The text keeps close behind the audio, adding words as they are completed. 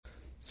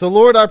So,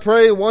 Lord, I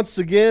pray once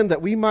again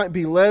that we might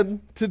be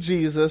led to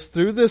Jesus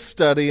through this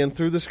study and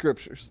through the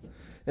Scriptures,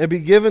 and be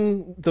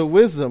given the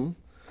wisdom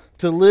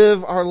to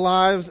live our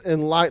lives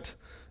in light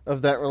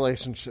of that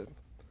relationship.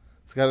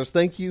 So, God, just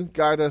thank you,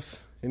 guide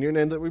us, in your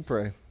name that we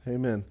pray.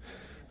 Amen.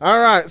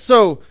 All right,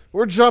 so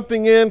we're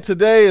jumping in.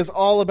 Today is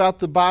all about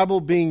the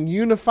Bible being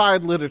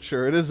unified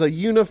literature. It is a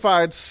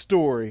unified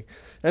story.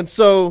 And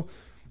so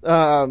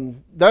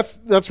that's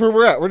where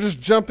we're at. We're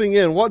just jumping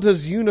in. What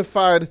does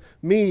unified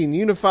mean?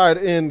 Unified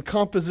in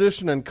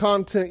composition and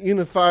content,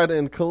 unified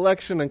in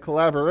collection and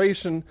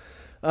collaboration.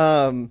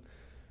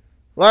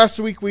 Last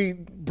week we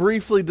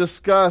briefly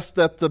discussed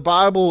that the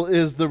Bible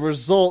is the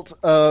result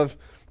of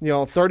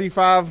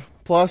 35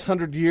 plus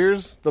 100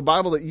 years, the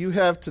Bible that you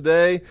have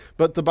today,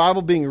 but the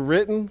Bible being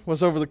written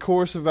was over the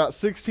course of about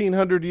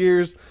 1,600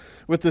 years,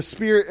 with the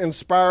Spirit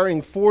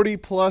inspiring 40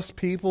 plus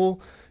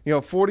people,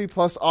 40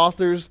 plus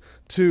authors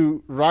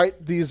to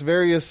write these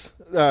various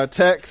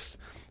texts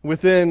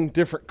within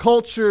different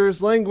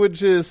cultures,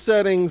 languages,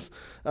 settings,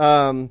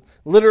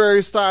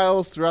 literary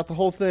styles throughout the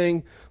whole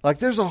thing. Like,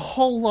 there's a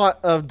whole lot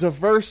of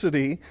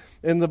diversity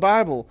in the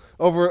Bible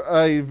over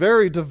a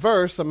very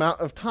diverse amount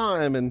of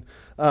time, and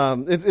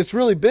it's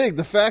really big.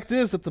 The fact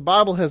is that the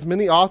Bible has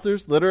many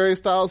authors, literary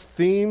styles,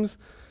 themes,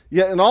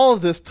 yet in all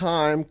of this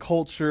time,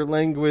 culture,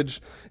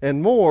 language,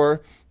 and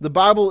more, the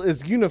Bible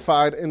is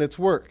unified in its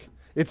work.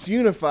 It's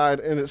unified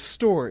in its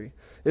story.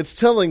 It's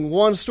telling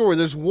one story.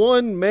 There's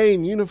one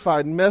main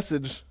unified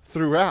message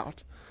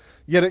throughout,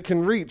 yet it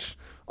can reach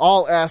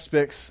all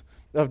aspects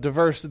of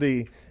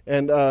diversity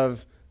and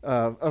of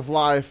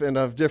life and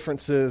of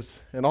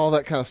differences and all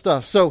that kind of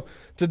stuff. So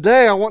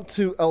today I want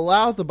to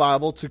allow the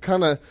Bible to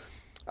kind of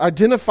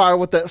identify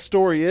what that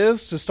story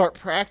is, to start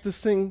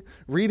practicing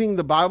reading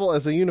the Bible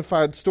as a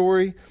unified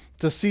story,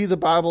 to see the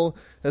Bible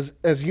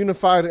as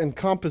unified in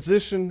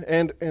composition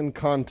and in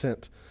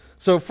content.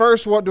 So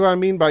first, what do I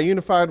mean by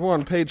unified? We're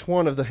on page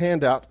 1 of the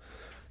handout.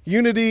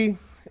 Unity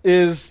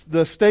is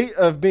the state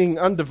of being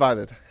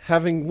undivided,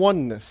 having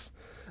oneness,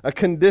 a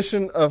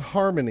condition of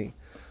harmony.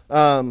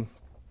 The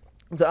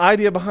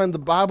idea behind the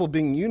Bible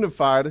being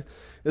unified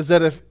is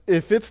that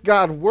if it's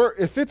God's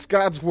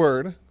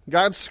word,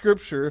 God's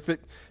scripture,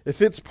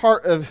 if it's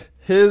part of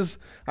His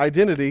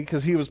identity,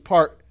 because He was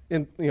part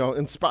in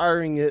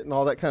inspiring it and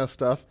all that kind of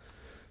stuff,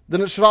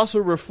 then it should also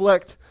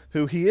reflect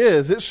who He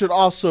is. It should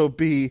also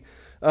be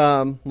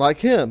like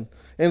Him.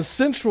 And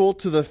central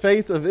to the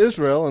faith of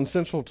Israel, and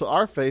central to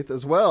our faith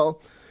as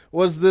well,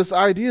 was this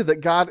idea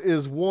that God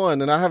is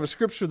one. And I have a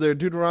scripture there,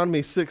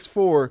 Deuteronomy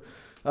 6:4,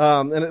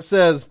 and it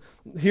says,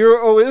 "Hear,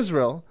 O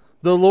Israel,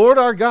 the Lord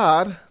our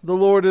God, the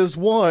Lord is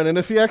one." And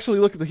if you actually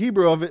look at the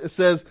Hebrew of it, it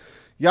says,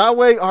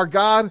 Yahweh our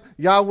God,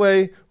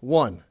 Yahweh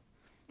one.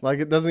 Like,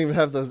 it doesn't even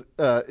have those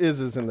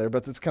is's in there,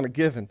 but it's kind of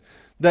given.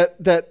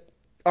 That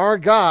our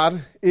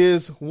God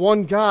is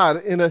one God,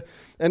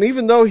 and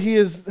even though He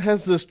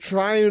has this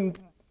triune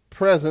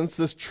presence,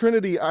 this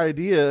Trinity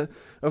idea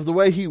of the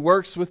way He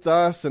works with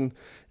us and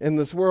in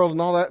this world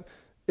and all that,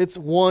 it's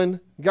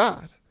one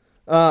God.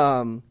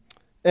 And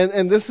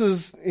this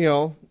is,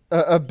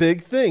 a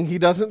big thing. He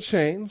doesn't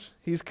change.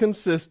 He's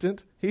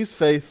consistent. He's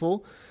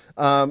faithful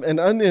and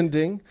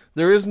unending.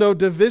 There is no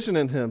division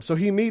in Him. So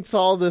He meets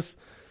all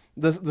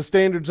the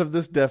standards of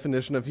this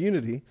definition of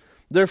unity.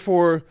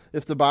 Therefore,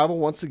 if the Bible,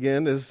 once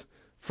again, is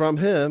from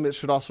Him, it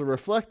should also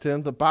reflect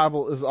Him. The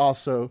Bible is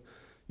also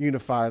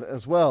unified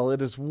as well.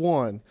 It is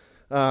one,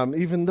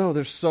 even though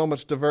there's so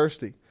much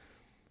diversity.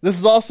 This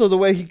is also the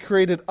way He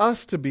created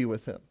us to be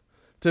with Him,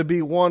 to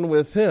be one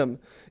with Him,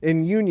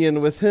 in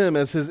union with Him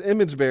as His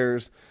image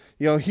bearers.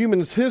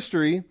 Human's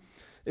history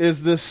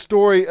is this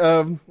story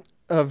of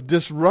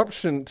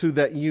disruption to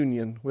that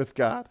union with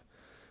God,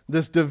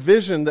 this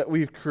division that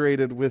we've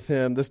created with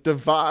Him, this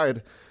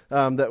divide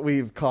that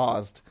we've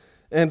caused.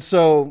 And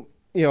so,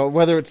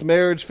 whether it's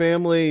marriage,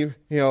 family,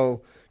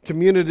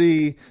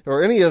 community,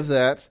 or any of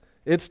that,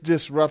 it's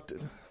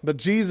disrupted. But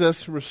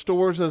Jesus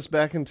restores us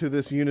back into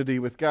this unity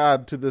with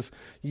God, to this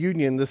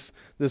union, this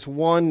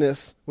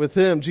oneness with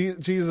Him.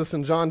 Jesus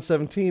in John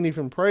 17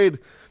 even prayed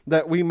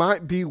that we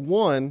might be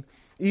one,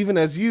 even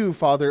as you,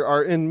 Father,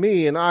 are in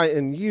me and I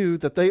in you,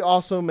 that they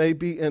also may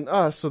be in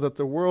us, so that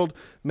the world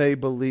may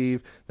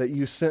believe that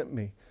you sent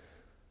me.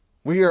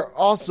 We are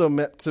also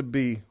meant to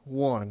be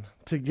one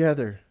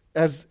together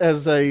as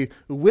a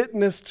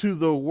witness to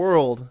the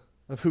world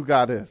of who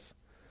God is.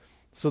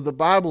 So the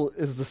Bible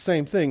is the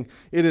same thing.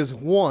 It is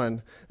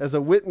one as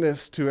a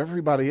witness to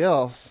everybody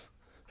else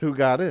who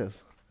God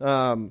is.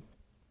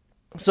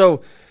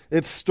 So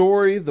its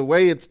story, the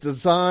way it's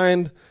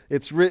designed,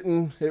 it's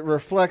written, it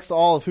reflects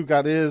all of who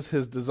God is,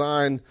 His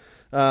design,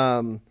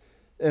 and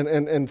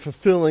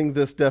fulfilling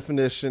this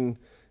definition.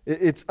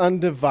 It's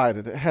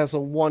undivided. It has a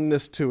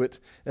oneness to it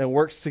and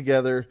works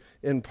together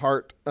in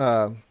part,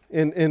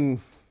 in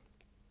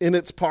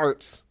its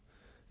parts.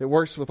 It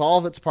works with all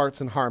of its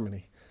parts in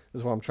harmony,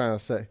 is what I'm trying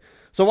to say.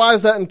 So why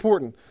is that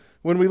important?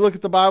 when we look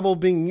at the Bible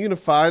being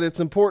unified, it's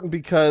important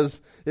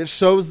because it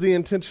shows the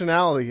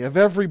intentionality of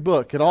every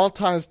book. It all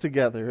ties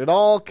together. It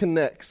all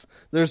connects.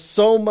 There's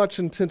so much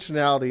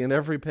intentionality in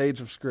every page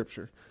of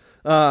Scripture.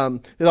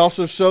 It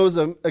also shows,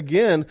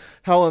 again,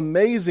 how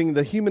amazing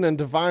the human and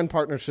divine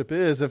partnership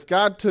is. If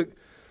God took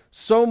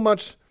so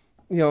much,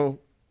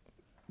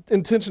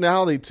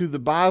 intentionality to the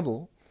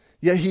Bible,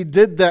 yet he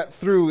did that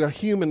through a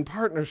human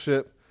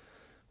partnership,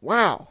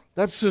 wow,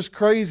 that's just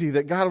crazy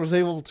that God was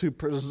able to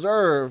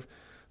preserve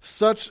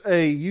such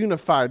a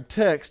unified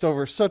text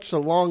over such a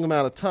long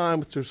amount of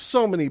time through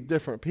so many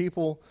different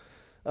people.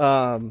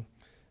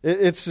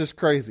 It's just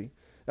crazy.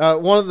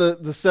 One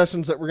of the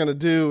sessions that we're going to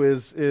do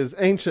is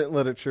ancient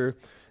literature,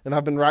 and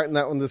I've been writing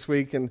that one this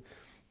week, and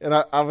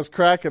I was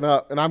cracking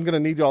up, and I'm going to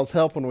need y'all's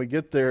help when we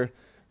get there.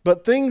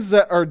 But things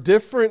that are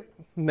different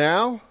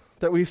now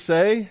that we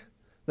say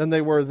than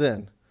they were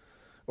then,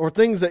 or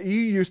things that you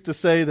used to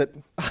say that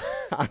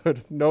I would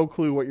have no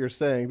clue what you're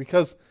saying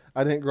because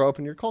I didn't grow up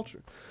in your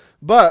culture.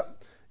 But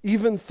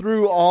even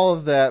through all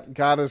of that,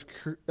 God has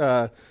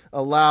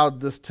allowed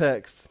this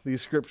text,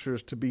 these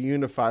scriptures, to be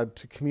unified,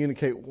 to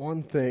communicate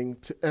one thing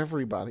to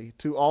everybody,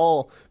 to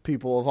all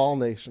people of all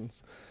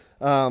nations.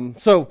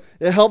 So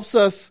it helps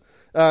us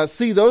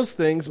see those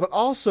things, but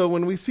also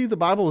when we see the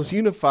Bible as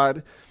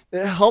unified,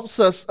 it helps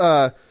us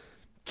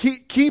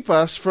keep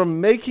us from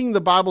making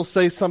the Bible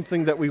say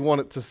something that we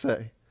want it to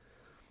say.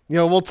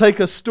 We'll take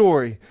a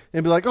story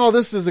and be like, oh,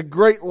 this is a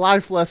great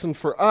life lesson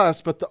for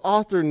us, but the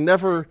author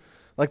never,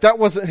 that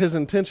wasn't his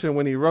intention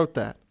when he wrote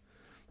that.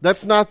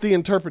 That's not the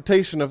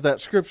interpretation of that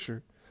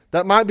scripture.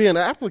 That might be an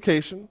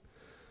application,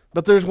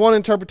 but there's one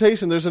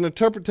interpretation. There's an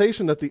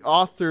interpretation that the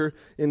author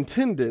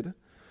intended.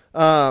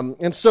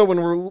 And so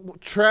when we're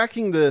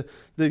tracking the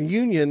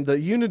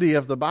unity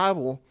of the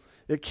Bible,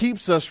 it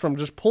keeps us from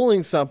just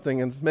pulling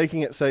something and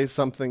making it say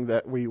something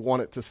that we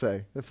want it to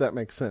say, if that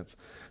makes sense.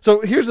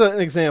 So here's an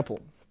example.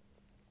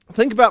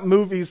 Think about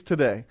movies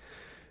today.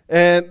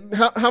 And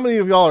how many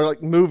of y'all are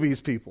like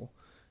movies people?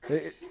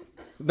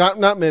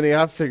 Not many.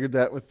 I've figured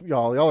that with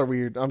y'all. Y'all are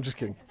weird. I'm just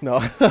kidding. No.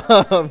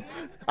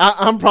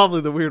 I'm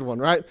probably the weird one,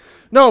 right?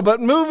 No, but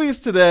movies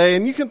today,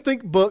 and you can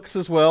think books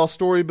as well,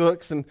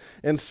 storybooks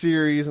and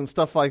series and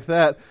stuff like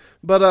that.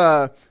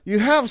 But you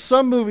have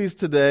some movies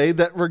today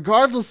that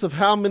regardless of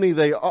how many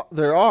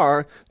there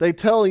are, they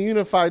tell a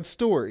unified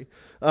story.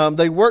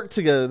 They work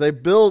together. They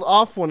build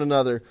off one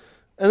another.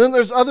 And then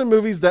there's other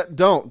movies that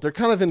don't. They're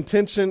kind of in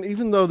tension,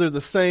 even though they're the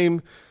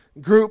same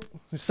group,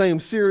 the same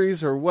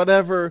series or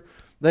whatever,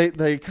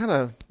 they kind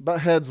of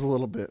butt heads a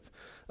little bit.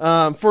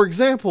 For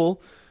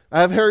example, I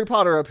have Harry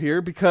Potter up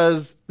here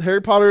because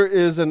Harry Potter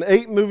is an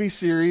 8-movie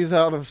series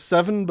out of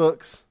 7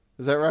 books.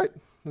 Is that right?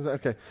 Is that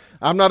okay?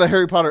 I'm not a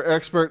Harry Potter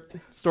expert.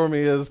 Stormy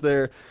is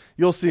there.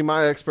 You'll see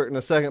my expert in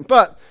a second.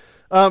 But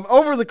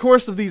over the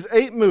course of these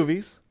 8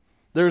 movies,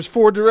 there's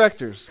 4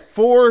 directors,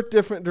 4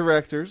 different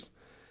directors.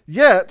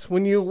 Yet,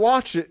 when you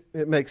watch it,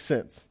 it makes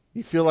sense.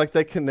 You feel like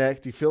they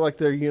connect. You feel like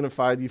they're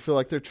unified. You feel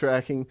like they're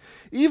tracking,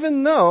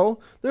 even though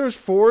there's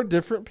 4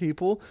 different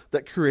people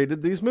that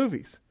created these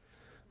movies.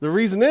 The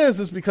reason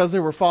is because they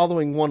were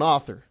following one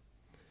author.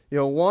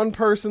 One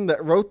person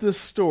that wrote this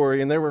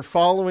story, and they were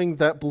following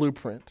that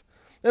blueprint.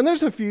 And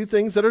there's a few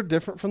things that are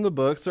different from the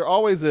books. There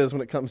always is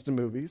when it comes to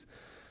movies.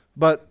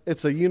 But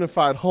it's a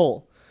unified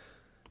whole.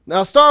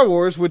 Now, Star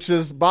Wars, which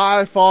is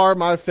by far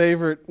my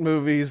favorite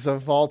movies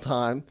of all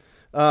time,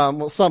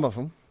 some of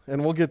them,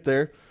 and we'll get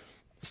there.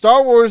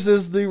 Star Wars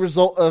is the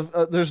result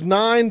of, there's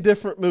 9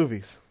 different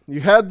movies.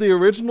 You had the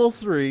original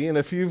 3, and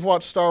if you've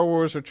watched Star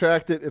Wars or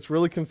tracked it, it's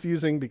really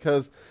confusing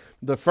because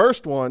the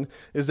first one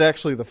is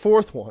actually the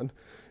 4th one.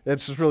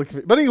 It's just really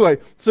confusing. But anyway,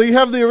 so you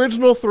have the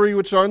original 3,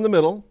 which are in the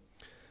middle,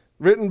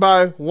 written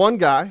by one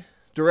guy,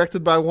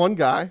 directed by one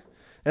guy,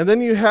 and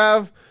then you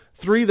have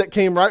 3 that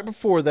came right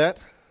before that,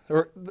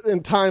 or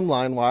in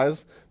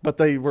timeline-wise, but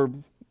they were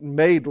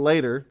made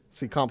later.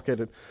 See,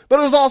 complicated. But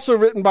it was also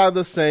written by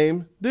the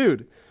same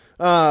dude.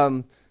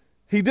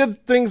 He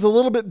did things a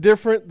little bit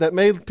different that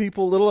made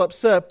people a little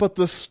upset, but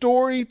the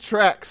story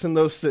tracks in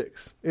those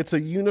 6. It's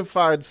a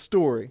unified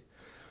story.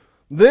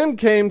 Then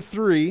came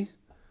 3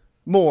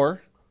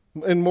 more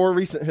in more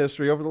recent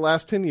history over the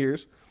last 10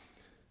 years.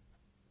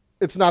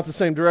 It's not the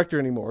same director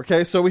anymore.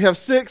 Okay, so we have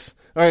 6.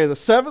 All right, the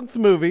 7th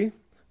movie,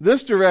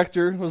 this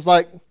director was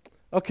like,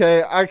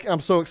 okay,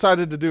 I'm so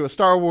excited to do a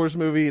Star Wars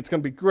movie. It's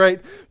going to be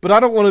great, but I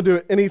don't want to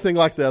do anything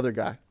like the other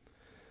guy.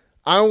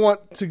 I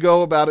want to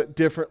go about it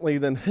differently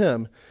than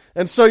him.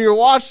 And so you're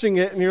watching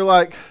it, and you're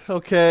like,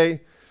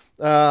 okay,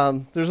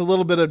 there's a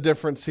little bit of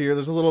difference here.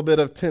 There's a little bit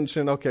of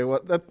tension. Okay,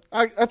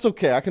 that's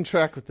okay. I can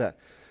track with that.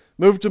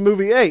 Move to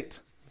movie 8.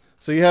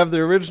 So you have the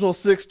original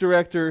 6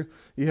 director.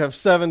 You have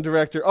 7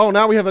 director. Oh,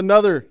 now we have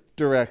another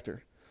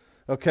director.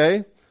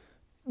 Okay?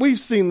 We've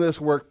seen this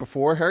work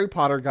before. Harry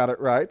Potter got it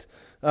right.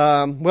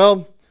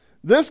 Well,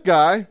 this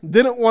guy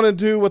didn't want to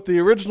do what the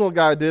original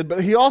guy did,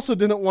 but he also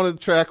didn't want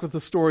to track with the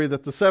story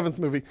that the 7th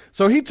movie.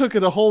 So he took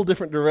it a whole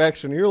different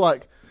direction. You're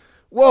like,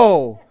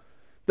 whoa,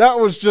 that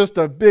was just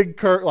a big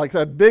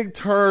that big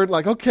turn.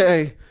 Like,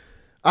 okay,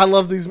 I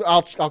love these.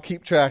 I'll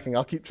keep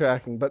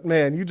tracking. But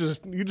man, you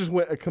just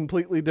went a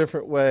completely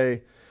different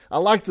way. I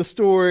like the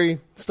story,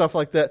 stuff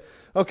like that.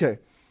 Okay,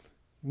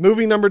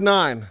 movie number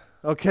 9.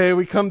 Okay,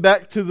 we come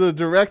back to the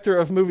director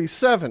of movie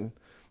 7.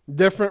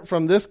 Different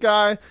from this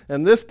guy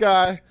and this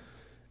guy.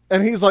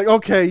 And he's like,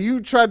 okay,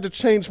 you tried to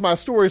change my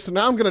story, so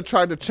now I'm going to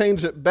try to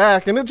change it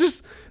back. And it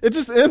just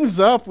ends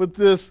up with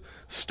this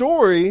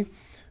story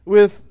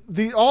with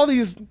all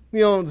these,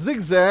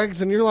 zigzags,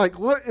 and you're like,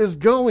 what is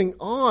going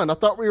on? I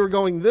thought we were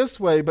going this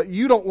way, but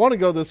you don't want to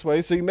go this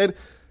way. So you made,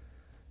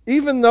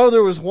 even though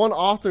there was one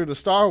author to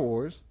Star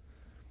Wars,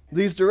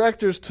 these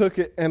directors took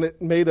it and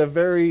it made a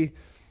very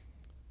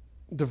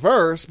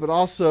diverse but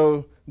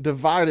also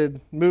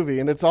divided movie.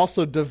 And it's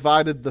also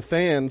divided the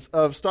fans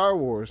of Star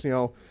Wars.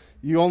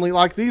 You only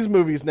like these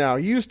movies now.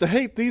 You used to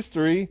hate these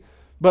 3,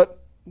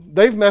 but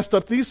they've messed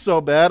up these so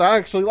bad, I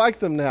actually like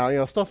them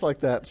now, stuff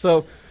like that.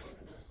 So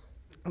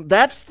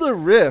that's the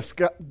risk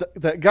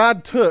that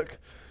God took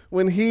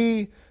when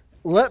he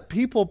let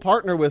people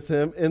partner with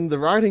him in the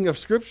writing of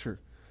Scripture.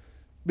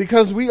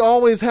 Because we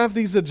always have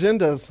these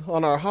agendas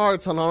on our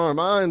hearts and on our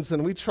minds,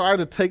 and we try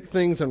to take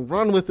things and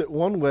run with it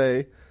one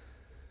way,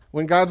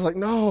 when God's like,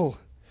 no,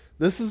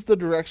 this is the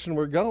direction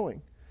we're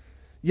going.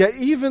 Yet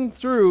even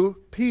through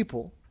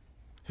people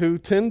who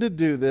tend to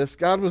do this,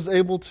 God was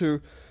able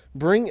to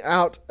bring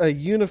out a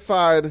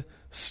unified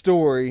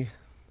story,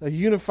 a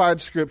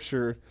unified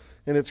Scripture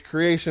in its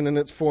creation and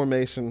its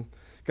formation.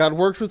 God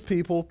worked with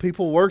people.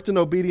 People worked in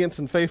obedience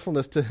and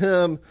faithfulness to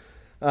him,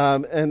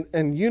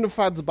 and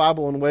unified the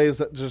Bible in ways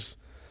that just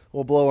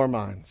will blow our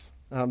minds.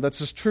 That's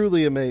just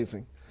truly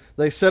amazing.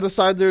 They set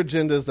aside their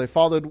agendas. They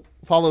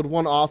followed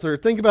one author.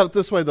 Think about it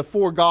this way, the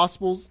 4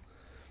 Gospels.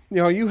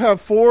 You have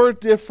 4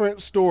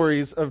 different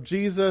stories of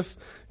Jesus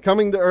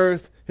coming to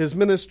earth, his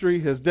ministry,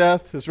 his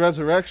death, his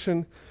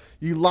resurrection.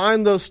 You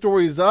line those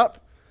stories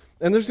up,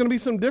 and there's going to be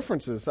some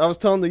differences. I was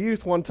telling the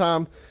youth one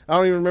time, I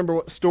don't even remember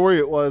what story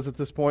it was at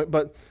this point,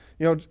 but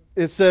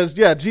it says,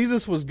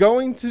 Jesus was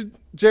going to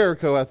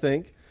Jericho, I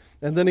think,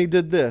 and then he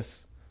did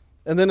this.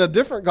 And then a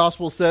different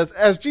gospel says,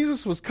 as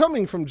Jesus was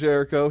coming from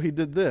Jericho, he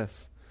did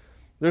this.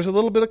 There's a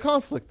little bit of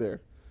conflict there.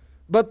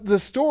 But the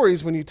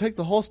stories, when you take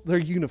the whole, they're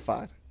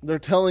unified. They're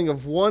telling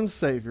of one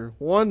Savior,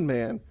 one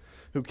man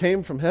who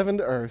came from heaven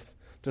to earth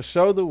to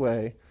show the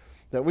way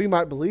that we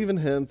might believe in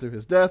him through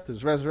his death,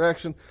 his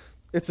resurrection.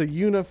 It's a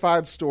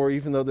unified story,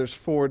 even though there's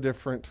 4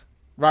 different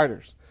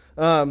writers.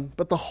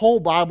 But the whole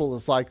Bible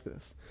is like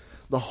this.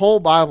 The whole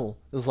Bible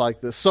is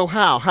like this. So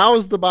how? How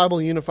is the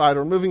Bible unified?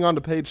 We're moving on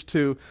to page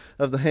 2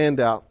 of the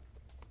handout.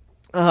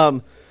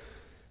 And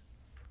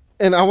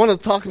I want to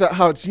talk about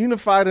how it's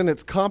unified in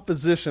its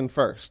composition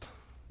first.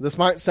 This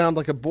might sound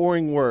like a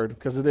boring word,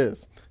 because it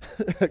is.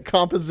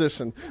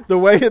 Composition. The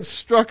way it's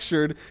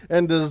structured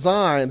and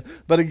designed.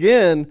 But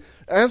again,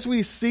 as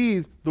we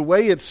see the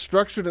way it's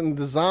structured and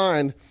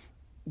designed,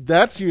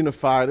 that's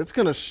unified. It's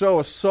going to show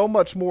us so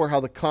much more how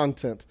the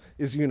content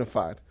is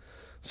unified.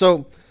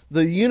 So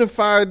the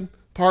unified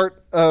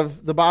part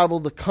of the Bible,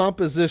 the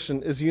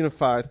composition, is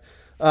unified.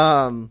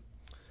 And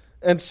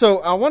so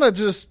I want to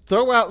just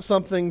throw out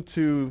something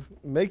to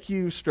make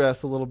you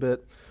stress a little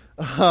bit.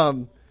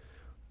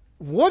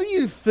 What do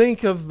you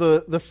think of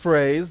the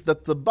phrase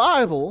that the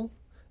Bible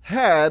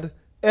had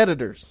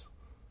editors?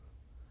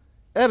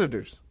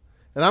 Editors.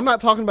 And I'm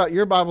not talking about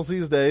your Bibles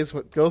these days,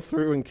 that go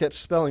through and catch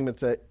spelling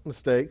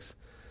mistakes,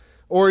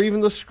 or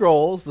even the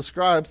scrolls, the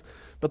scribes,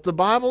 but the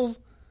Bibles,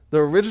 the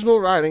original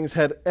writings,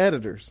 had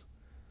editors.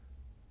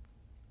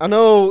 I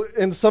know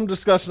in some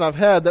discussion I've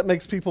had, that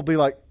makes people be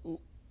like,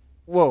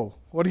 whoa,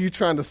 what are you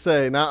trying to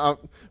say? Now,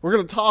 we're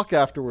going to talk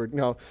afterward.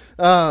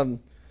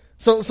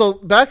 So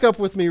back up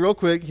with me real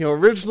quick.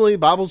 Originally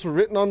Bibles were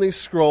written on these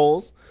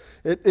scrolls.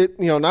 There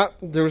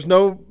was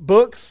no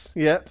books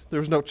yet.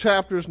 There was no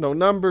chapters, no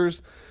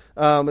numbers.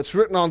 It's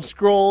written on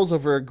scrolls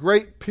over a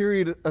great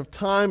period of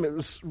time. It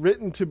was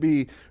written to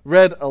be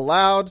read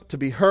aloud, to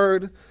be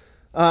heard.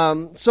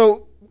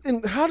 So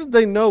how did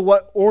they know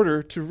what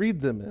order to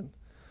read them in?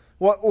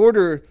 What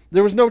order?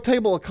 There was no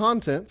table of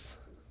contents.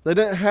 They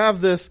didn't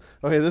have this,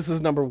 okay, this is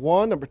number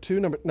 1, number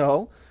 2,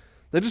 no.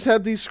 They just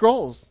had these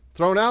scrolls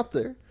thrown out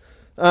there.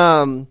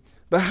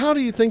 But how do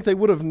you think they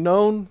would have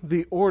known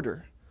the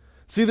order?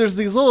 See, there's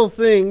these little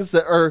things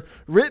that are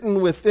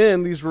written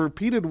within these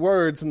repeated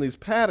words and these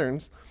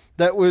patterns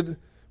that would,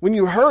 when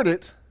you heard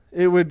it,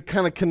 it would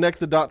kind of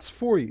connect the dots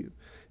for you.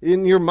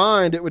 In your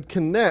mind, it would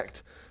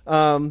connect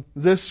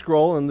this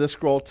scroll and this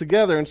scroll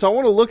together. And so I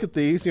want to look at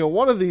these.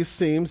 One of these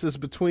seams is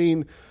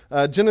between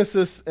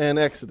Genesis and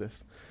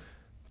Exodus.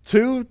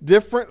 2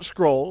 different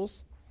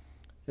scrolls.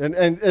 And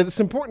it's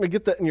important to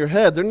get that in your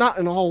head. They're not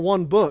in all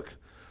one book.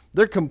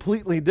 They're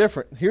completely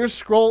different. Here's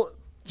scroll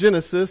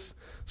Genesis.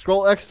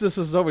 Scroll Exodus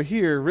is over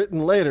here, written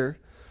later.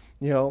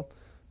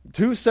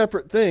 2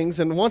 separate things.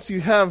 And once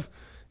you have,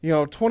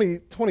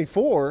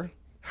 24,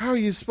 how are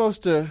you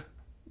supposed to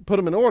put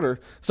them in order?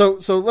 So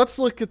let's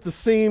look at the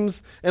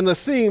seams. And the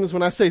seams,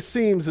 when I say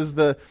seams, is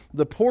the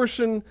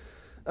portion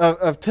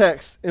of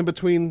text in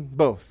between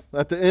both,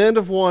 at the end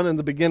of one and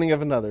the beginning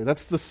of another.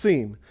 That's the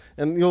seam.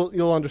 And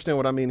you'll understand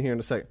what I mean here in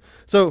a second.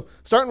 So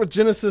starting with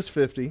Genesis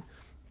 50,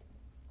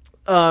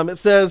 it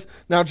says,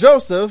 "Now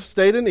Joseph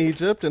stayed in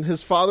Egypt in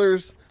his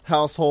father's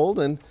household,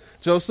 and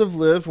Joseph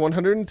lived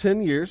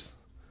 110 years.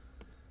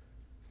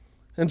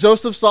 And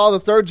Joseph saw the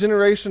third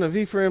generation of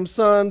Ephraim's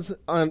sons,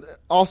 and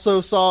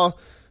also saw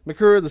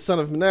Machir, the son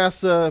of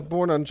Manasseh,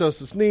 born on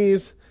Joseph's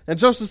knees. And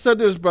Joseph said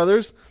to his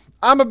brothers,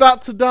 'I'm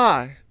about to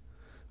die,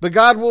 but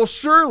God will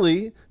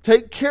surely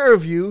take care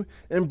of you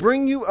and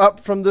bring you up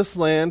from this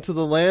land to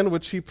the land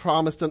which he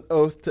promised an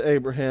oath to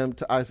Abraham,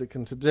 to Isaac,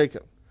 and to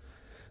Jacob.'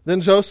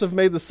 Then Joseph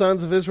made the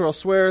sons of Israel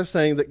swear,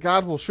 saying that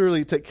God will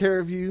surely take care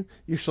of you.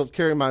 You shall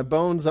carry my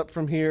bones up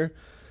from here."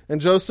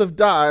 And Joseph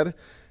died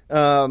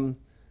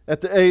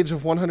at the age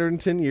of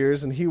 110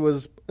 years, and he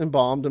was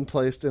embalmed and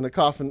placed in a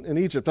coffin in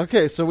Egypt.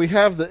 Okay, so we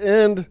have the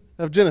end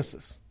of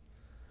Genesis.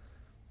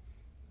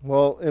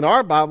 Well, in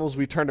our Bibles,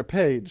 we turn a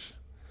page.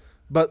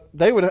 But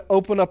they would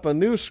open up a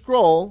new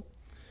scroll,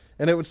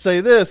 and it would say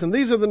this, "And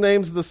these are the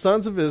names of the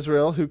sons of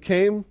Israel who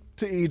came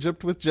to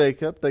Egypt with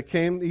Jacob. They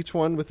came each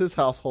one with his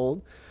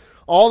household.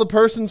 All the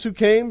persons who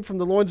came from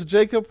the loins of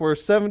Jacob were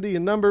 70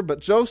 in number,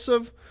 but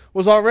Joseph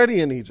was already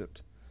in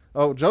Egypt."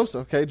 Oh,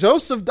 Joseph, okay.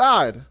 Joseph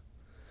died,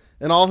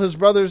 and all of his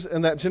brothers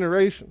in that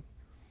generation.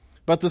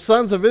 "But the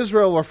sons of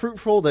Israel were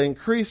fruitful. They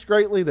increased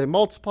greatly. They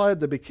multiplied.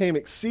 They became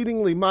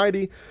exceedingly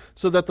mighty,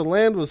 so that the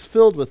land was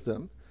filled with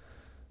them.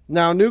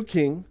 Now a new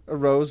king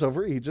arose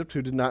over Egypt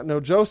who did not know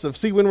Joseph."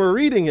 See, when we're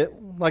reading it,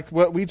 like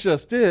what we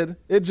just did,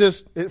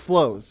 it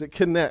flows. It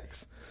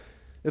connects.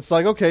 It's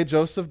like, okay,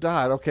 Joseph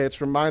died. Okay, it's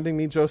reminding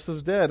me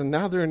Joseph's dead. And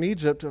now they're in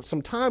Egypt.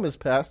 Some time has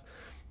passed.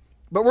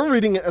 But we're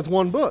reading it as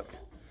one book.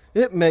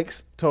 It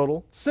makes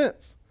total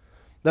sense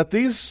that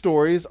these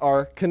stories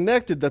are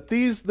connected, that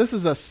this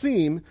is a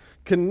seam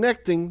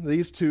connecting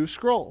these two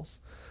scrolls.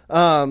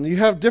 You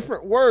have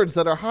different words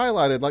that are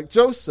highlighted, like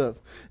Joseph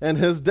and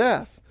his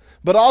death.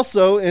 But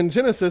also in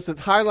Genesis,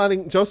 it's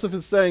highlighting, Joseph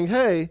is saying,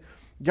 hey,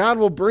 God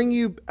will bring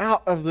you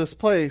out of this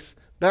place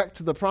back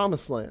to the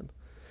promised land.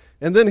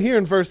 And then here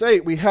in verse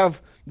 8, we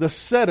have the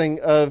setting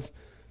of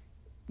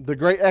the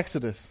great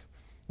Exodus.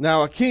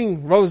 Now a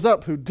king rose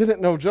up who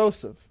didn't know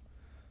Joseph.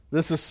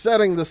 This is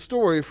setting the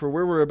story for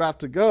where we're about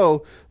to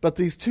go, but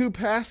these two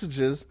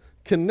passages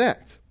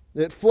connect.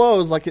 It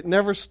flows like it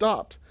never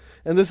stopped.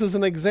 And this is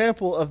an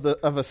example of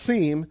a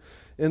seam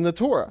in the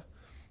Torah.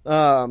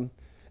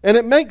 And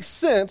it makes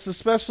sense,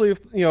 especially if,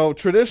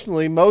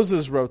 traditionally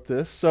Moses wrote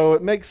this, so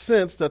it makes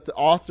sense that the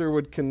author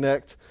would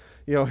connect,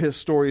 his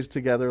stories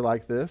together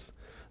like this.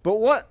 But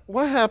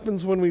what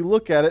happens when we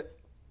look at it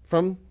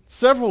from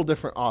several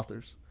different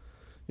authors?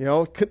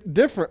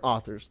 Different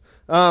authors.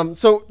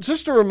 So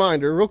just a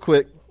reminder, real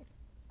quick,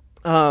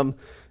 as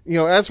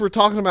we're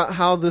talking about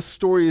how this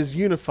story is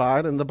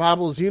unified, and the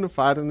Bible is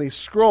unified, and these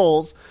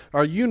scrolls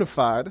are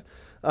unified,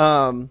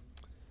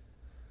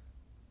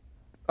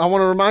 I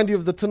want to remind you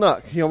of the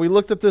Tanakh. We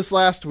looked at this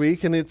last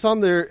week, and it's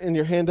on there in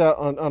your handout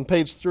on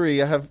page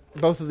 3. I have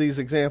both of these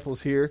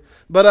examples here.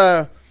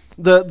 But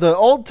the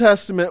Old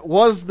Testament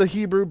was the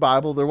Hebrew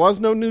Bible. There was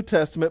no New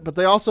Testament, but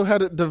they also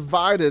had it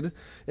divided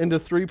into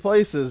 3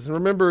 places. And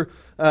remember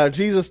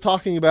Jesus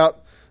talking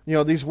about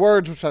these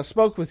words which I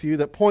spoke with you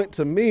that point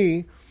to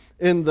me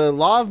in the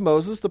Law of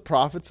Moses, the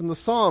Prophets, and the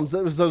Psalms.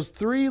 That was those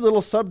 3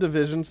 little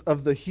subdivisions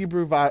of the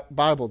Hebrew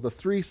Bible, the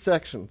 3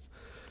 sections.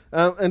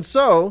 And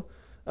so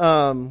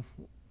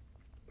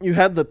you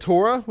had the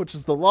Torah, which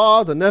is the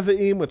law, the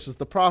Nevi'im, which is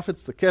the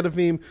prophets, the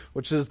Ketuvim,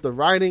 which is the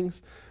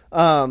writings.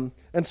 And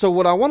so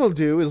what I want to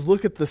do is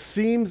look at the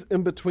seams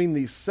in between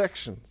these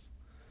sections.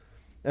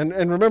 And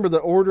remember, the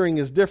ordering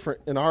is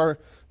different in our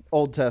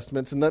Old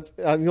Testaments,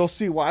 and you'll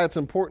see why it's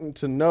important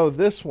to know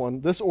this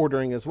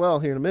ordering as well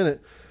here in a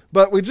minute.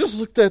 But we just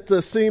looked at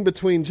the seam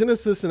between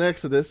Genesis and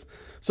Exodus.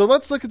 So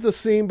let's look at the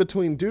seam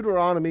between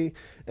Deuteronomy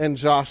and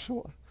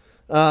Joshua.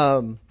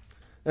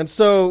 And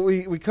so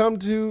we come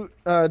to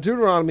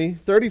Deuteronomy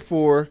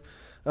 34,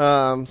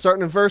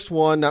 starting in verse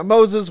 1. Now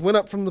Moses went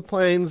up from the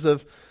plains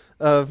of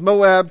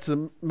Moab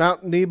to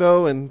Mount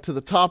Nebo and to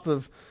the top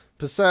of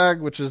Pisgah,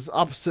 which is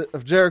opposite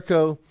of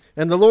Jericho.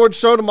 And the Lord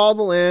showed him all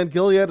the land,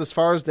 Gilead as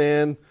far as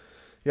Dan,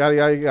 yada,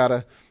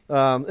 yada,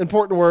 yada.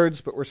 Important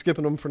words, but we're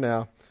skipping them for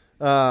now.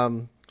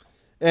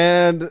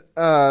 And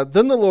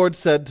then the Lord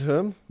said to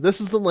him,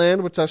 "This is the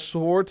land which I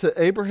swore to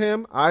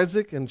Abraham,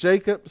 Isaac, and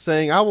Jacob,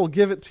 saying, I will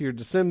give it to your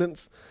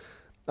descendants.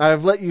 I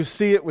have let you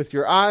see it with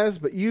your eyes,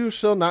 but you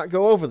shall not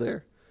go over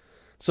there."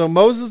 So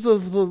Moses,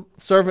 the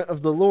servant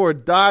of the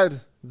Lord,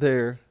 died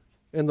there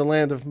in the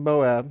land of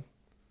Moab.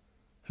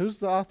 Who's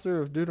the author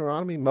of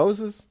Deuteronomy?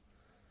 Moses?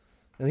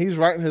 And he's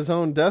writing his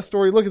own death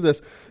story. Look at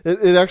this.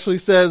 It actually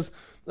says,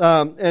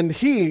 and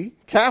he,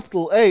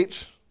 capital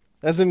H,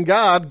 as in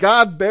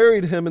God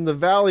buried him in the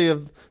valley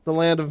of the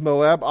land of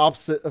Moab,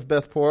 opposite of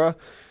Beth-Porah.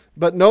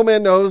 But no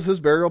man knows his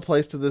burial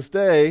place to this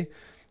day.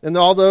 And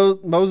although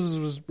Moses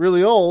was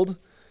really old,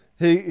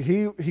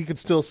 he could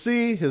still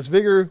see. His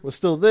vigor was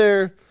still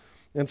there.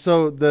 And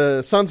so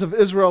the sons of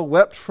Israel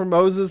wept for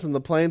Moses in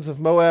the plains of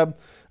Moab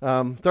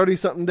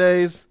 30-something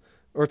days,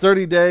 or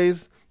 30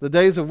 days, the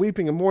days of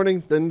weeping and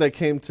mourning. Then they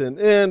came to an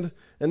end.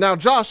 And now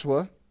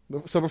Joshua,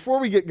 so before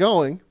we get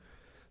going,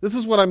 this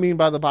is what I mean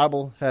by the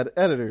Bible had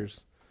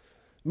editors.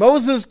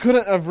 Moses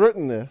couldn't have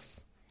written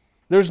this.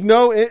 There's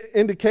no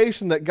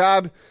indication that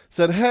God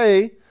said,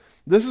 hey,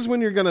 this is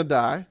when you're going to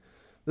die.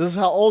 This is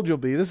how old you'll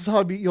be. This is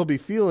how you'll be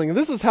feeling. And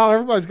this is how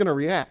everybody's going to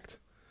react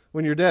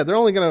when you're dead. They're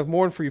only going to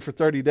mourn for you for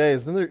 30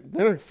 days. Then they're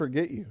going to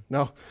forget you.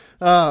 No.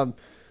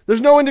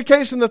 There's no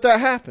indication that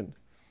happened.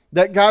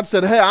 That God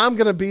said, hey, I'm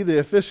going to be the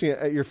officiant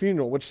at your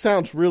funeral, which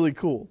sounds really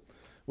cool.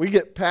 We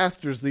get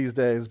pastors these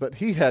days, but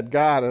he had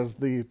God as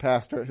the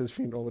pastor at his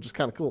funeral, which is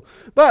kind of cool.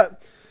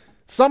 But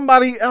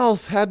somebody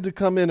else had to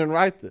come in and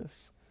write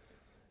this.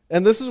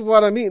 And this is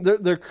what I mean.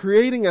 They're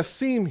creating a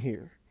seam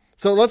here.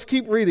 So let's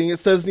keep reading. It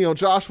says,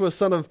 Joshua,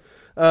 son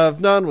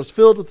of Nun, was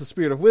filled with the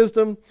spirit of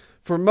wisdom,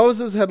 for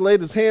Moses had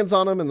laid his hands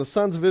on him, and the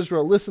sons of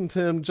Israel listened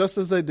to him just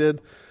as they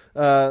did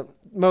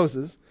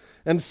Moses.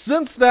 And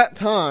since that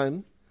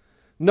time,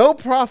 no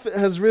prophet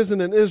has risen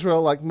in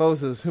Israel like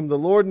Moses, whom the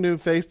Lord knew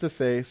face to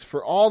face,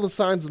 for all the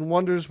signs and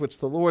wonders which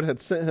the Lord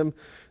had sent him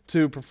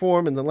to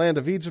perform in the land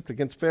of Egypt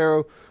against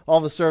Pharaoh, all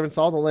the servants,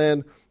 all the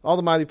land, all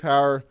the mighty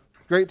power,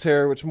 great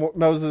terror, which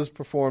Moses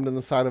performed in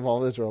the sight of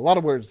all Israel. A lot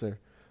of words there.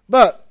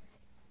 But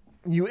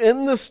you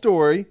end the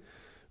story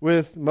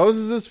with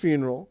Moses'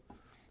 funeral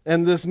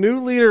and this new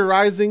leader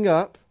rising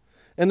up,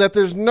 and that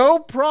there's no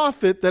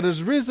prophet that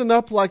has risen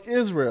up like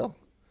Israel.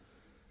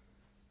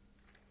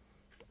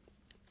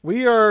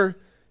 We are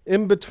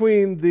in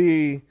between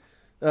the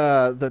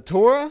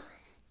Torah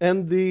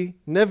and the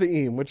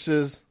Nevi'im, which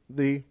is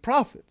the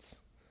prophets.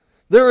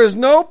 There is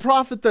no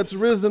prophet that's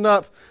risen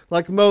up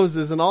like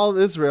Moses in all of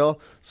Israel.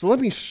 So let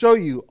me show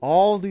you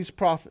all these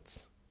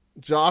prophets.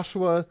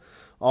 Joshua,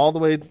 all the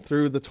way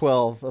through the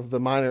 12 of the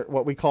minor,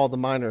 what we call the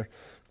minor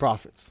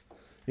prophets.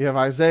 You have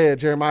Isaiah,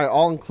 Jeremiah,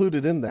 all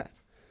included in that.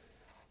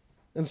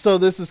 And so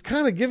this is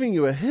kind of giving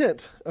you a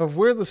hint of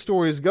where the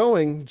story is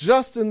going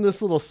just in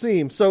this little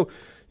seam. So,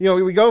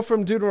 we go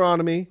from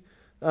Deuteronomy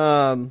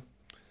at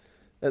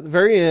the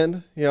very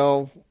end.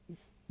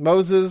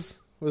 Moses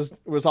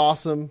was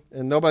awesome,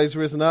 and nobody's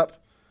risen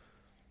up.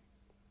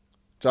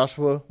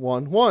 Joshua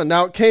 1:1.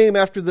 Now it came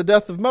after the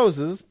death of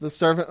Moses, the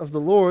servant of the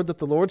Lord, that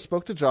the Lord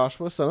spoke to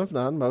Joshua, son of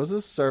Nun,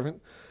 Moses'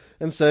 servant,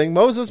 and saying,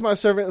 Moses, my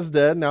servant, is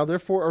dead. Now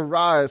therefore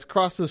arise,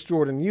 cross this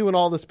Jordan, you and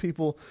all this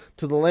people,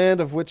 to the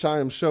land of which I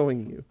am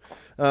showing you,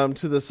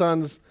 to the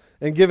sons,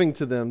 and giving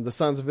to them, the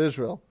sons of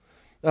Israel.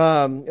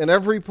 In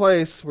every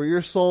place where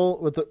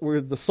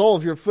where the sole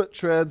of your foot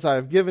treads, I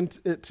have given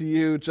it to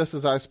you, just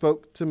as I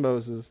spoke to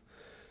Moses.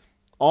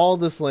 All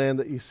this land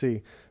that you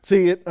see.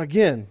 See it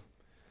again.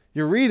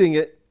 You're reading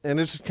it,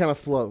 and it just kind of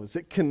flows.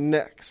 It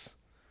connects.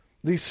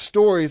 These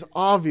stories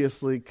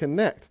obviously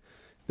connect.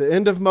 The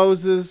end of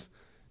Moses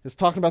is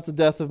talking about the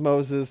death of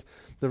Moses.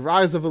 The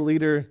rise of a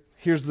leader.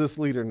 Here's this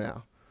leader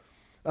now.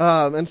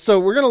 And so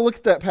we're going to look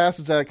at that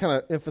passage that I kind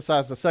of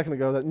emphasized a second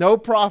ago, that no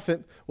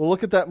prophet, we'll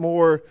look at that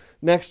more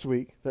next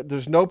week, that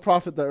there's no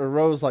prophet that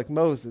arose like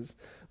Moses.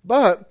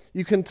 But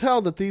you can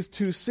tell that these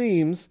two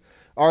seams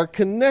are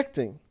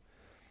connecting,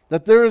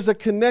 that there is a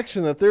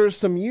connection, that there is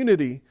some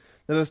unity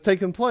that has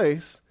taken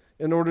place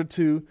in order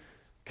to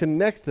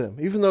connect them,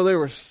 even though they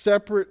were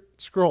separate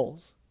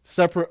scrolls,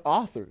 separate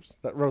authors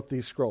that wrote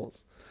these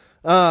scrolls.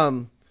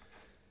 And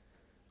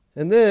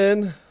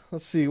then,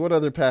 let's see, what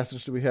other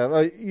passage do we have?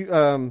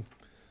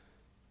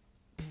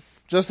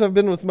 Just as I've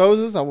been with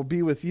Moses, I will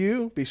be with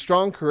you. Be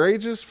strong,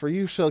 courageous, for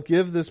you shall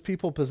give this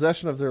people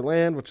possession of their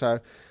land, which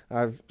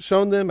I've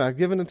shown them, I've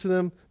given it to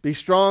them. Be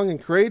strong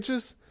and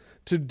courageous,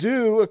 to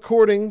do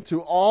according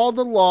to all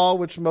the law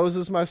which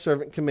Moses my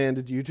servant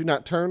commanded you. Do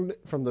not turn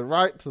from the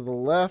right to the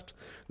left.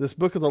 This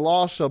book of the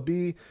law shall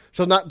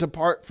not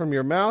depart from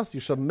your mouth. You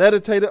shall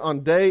meditate it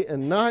on day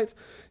and night.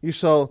 You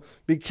shall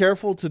be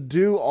careful to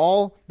do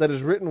all that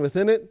is written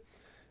within it,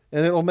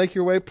 and it will make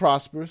your way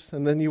prosperous,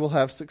 and then you will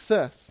have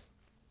success.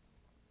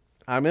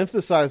 I'm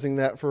emphasizing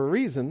that for a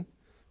reason,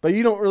 but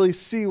you don't really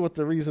see what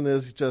the reason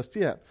is just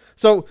yet.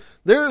 So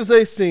there is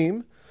a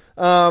seam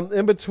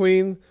in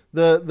between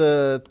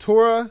the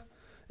Torah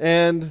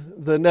and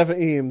the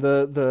Nevi'im,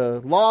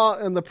 the law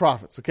and the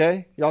prophets,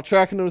 okay? Y'all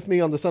tracking with me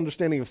on this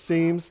understanding of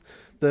seams,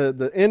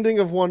 the ending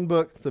of one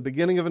book, the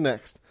beginning of a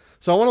next.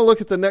 So I want to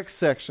look at the next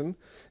section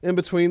in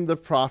between the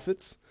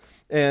prophets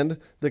and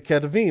the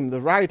Ketuvim,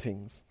 the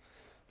writings.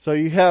 So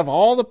you have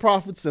all the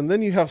prophets, and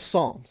then you have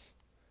Psalms.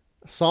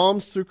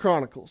 Psalms through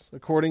Chronicles,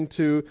 according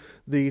to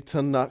the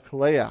Tanakh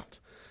layout.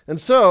 And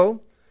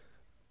so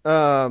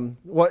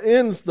what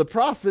ends the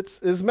prophets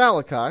is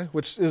Malachi,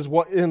 which is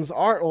what ends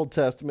our Old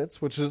Testaments,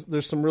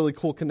 there's some really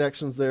cool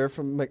connections there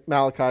from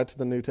Malachi to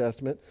the New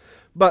Testament.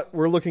 But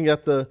we're looking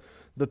at the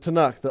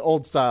Tanakh, the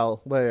old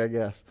style way, I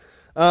guess.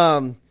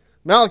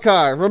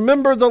 Malachi,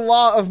 remember the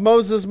law of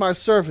Moses my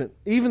servant,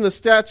 even the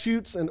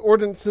statutes and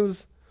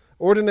ordinances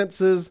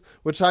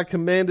which I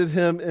commanded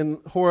him in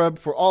Horeb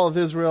for all of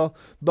Israel.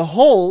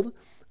 Behold,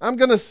 I'm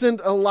going to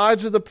send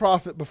Elijah the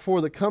prophet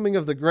before the coming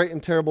of the great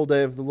and terrible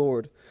day of the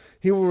Lord.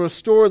 He will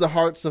restore the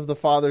hearts of the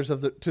fathers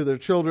to their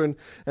children,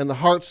 and the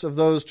hearts of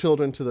those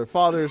children to their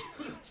fathers,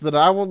 so that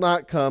I will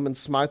not come and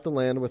smite the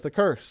land with a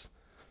curse.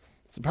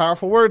 Some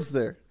powerful words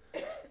there.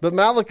 But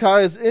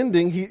Malachi is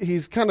ending.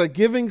 He's kind of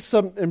giving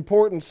some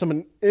importance,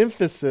 some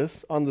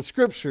emphasis on the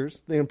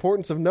scriptures, the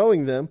importance of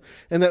knowing them,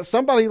 and that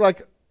somebody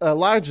like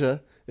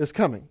Elijah is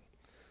coming.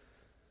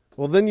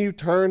 Well, then you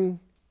turn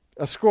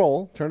a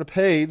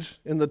page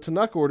in the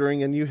Tanakh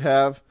ordering, and you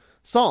have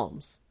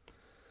Psalms.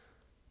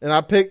 And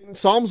I picked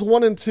Psalms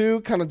 1 and 2,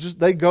 kind of just,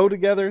 they go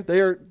together. They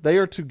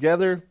are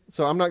together,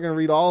 so I'm not going to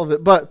read all of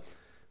it. But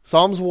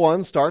Psalms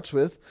 1 starts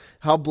with,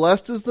 "How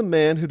blessed is the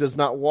man who does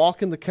not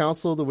walk in the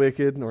counsel of the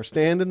wicked, nor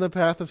stand in the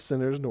path of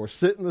sinners, nor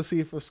sit in the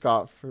seat of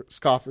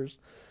scoffers.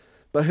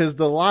 But his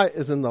delight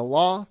is in the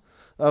law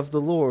of the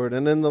Lord.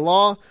 And in the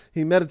law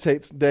he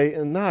meditates day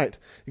and night."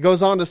 He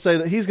goes on to say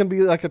that he's going to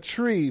be like a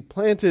tree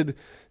planted,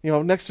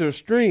 next to a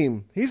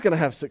stream. He's going to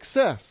have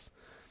success.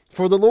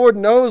 "For the Lord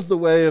knows the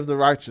way of the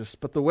righteous,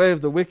 but the way of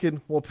the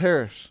wicked will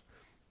perish."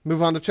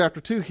 Move on to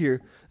chapter 2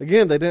 here.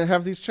 Again, they didn't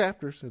have these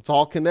chapters. It's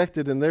all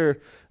connected in their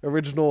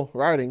original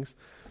writings.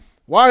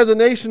 "Why are the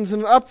nations in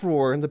an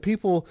uproar, and the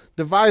people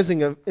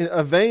devising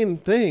a vain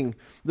thing?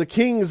 The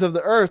kings of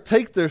the earth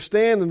take their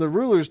stand, and the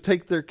rulers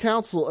take their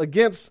counsel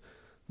against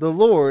the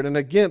Lord and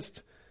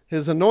against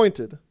his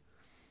anointed."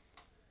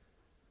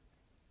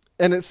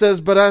 And it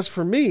says, "But as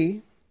for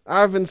me,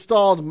 I've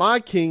installed my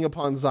king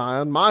upon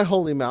Zion, my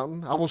holy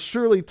mountain. I will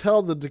surely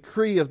tell the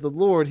decree of the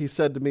Lord. He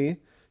said to me,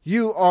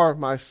 'You are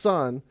my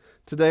son.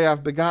 Today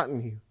I've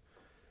begotten you.'"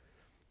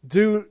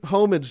 Do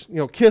homage,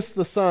 kiss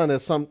the Son,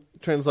 as some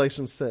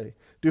translations say.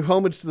 Do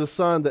homage to the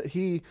Son, that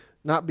he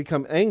not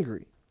become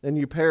angry and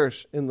you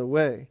perish in the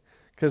way,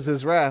 because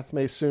his wrath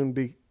may soon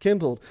be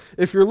kindled.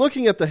 If you're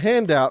looking at the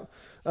handout,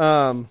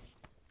 I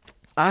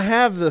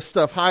have this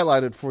stuff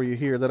highlighted for you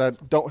here that I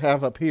don't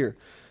have up here.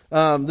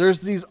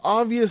 There's these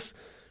obvious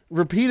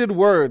repeated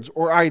words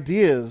or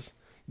ideas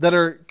that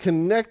are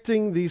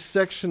connecting these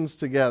sections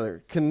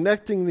together,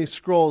 connecting these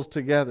scrolls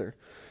together.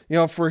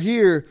 For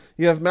here,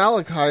 you have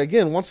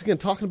Malachi, once again,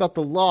 talking about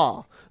the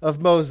law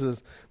of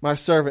Moses, my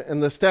servant,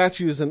 and the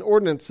statutes and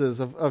ordinances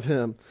of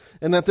him,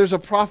 and that there's a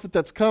prophet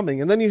that's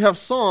coming. And then you have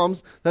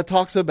Psalms that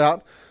talks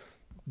about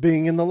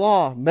being in the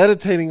law,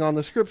 meditating on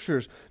the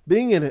scriptures,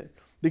 being in it,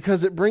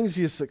 because it brings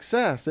you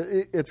success.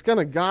 It's going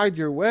to guide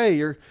your way.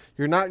 You're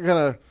not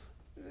going to,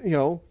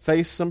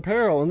 face some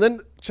peril. And then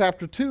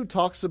chapter 2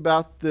 talks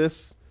about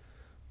this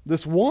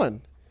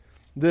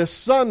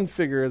son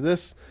figure,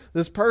 this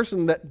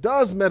person that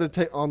does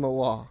meditate on the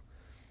law,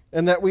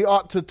 and that we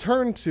ought to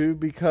turn to,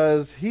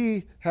 because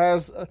he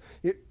has,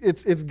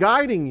 it's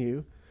guiding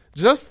you.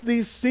 Just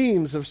these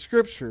seams of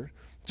Scripture,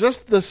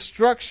 just the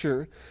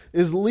structure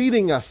is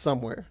leading us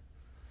somewhere.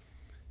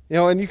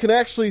 And you can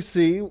actually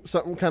see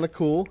something kind of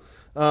cool,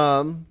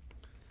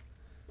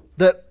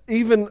 that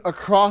even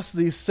across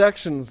these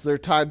sections, they're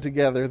tied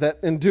together. That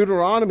in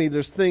Deuteronomy,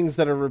 there's things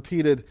that are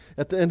repeated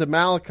at the end of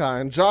Malachi.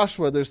 In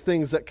Joshua, there's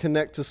things that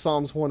connect to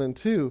Psalms 1 and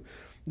 2.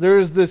 There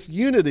is this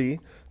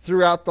unity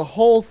throughout the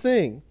whole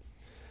thing.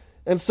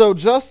 And so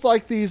just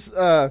like these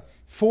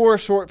 4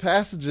 short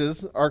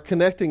passages are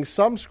connecting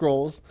some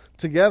scrolls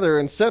together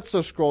and sets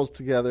of scrolls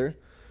together,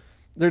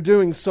 they're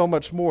doing so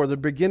much more. They're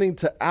beginning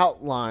to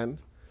outline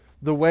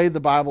the way the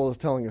Bible is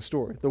telling a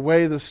story, the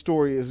way the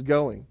story is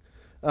going.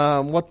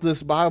 What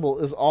this Bible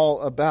is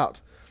all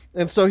about.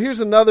 And so here's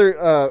another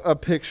a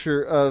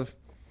picture of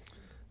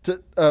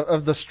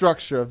the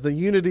structure, of the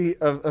unity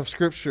of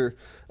Scripture.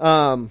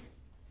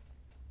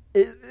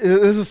 This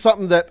is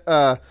something that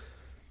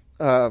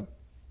the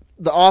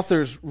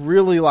authors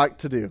really like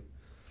to do.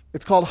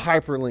 It's called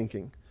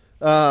hyperlinking.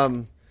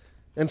 And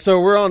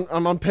so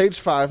I'm on page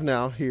 5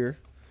 now here.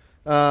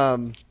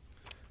 And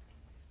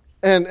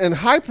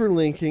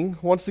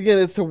hyperlinking, once again,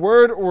 it's a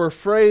word or a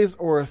phrase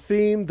or a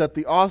theme that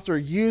the author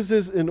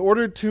uses in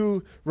order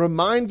to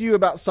remind you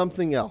about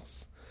something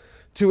else,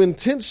 to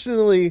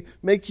intentionally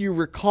make you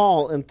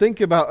recall and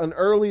think about an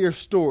earlier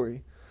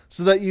story,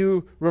 so that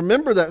you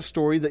remember that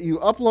story, that you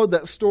upload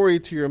that story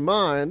to your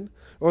mind,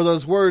 or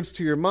those words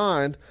to your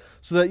mind,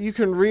 so that you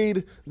can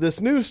read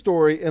this new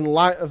story in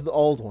light of the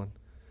old one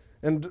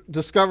and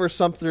discover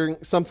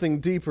something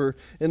deeper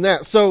in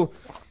that. So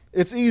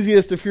it's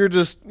easiest if you're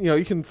just,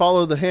 you can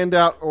follow the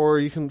handout or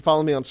you can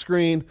follow me on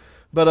screen.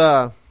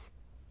 But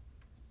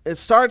it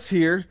starts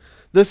here.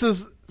 This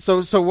is,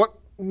 so what,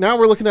 now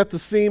we're looking at the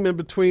seam in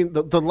between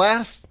the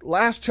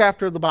last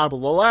chapter of the Bible,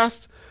 the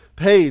last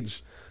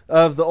page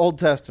of the Old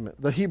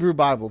Testament, the Hebrew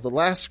Bible, the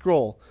last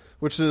scroll,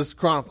 which is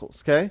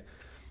Chronicles, okay?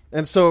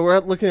 And so we're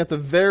looking at the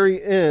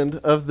very end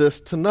of this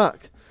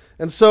Tanakh.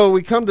 And so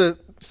we come to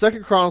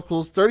 2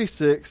 Chronicles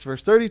 36,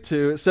 verse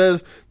 32, it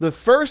says, "The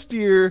first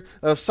year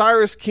of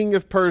Cyrus, king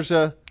of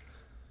Persia."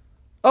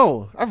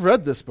 Oh, I've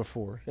read this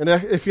before. And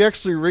if you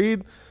actually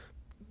read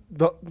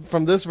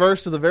from this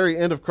verse to the very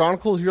end of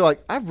Chronicles, you're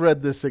like, I've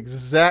read this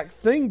exact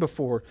thing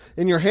before.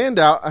 In your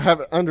handout, I have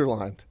it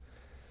underlined.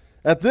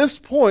 At this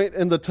point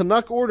in the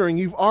Tanakh ordering,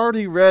 you've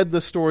already read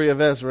the story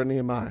of Ezra and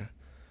Nehemiah.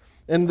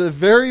 And the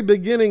very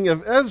beginning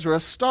of Ezra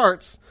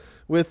starts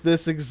with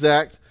this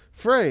exact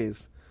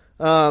phrase.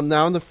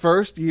 Now in the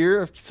first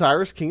year of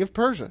Cyrus, king of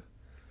Persia,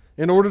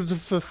 in order to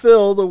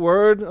fulfill the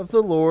word of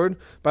the Lord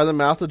by the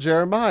mouth of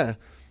Jeremiah.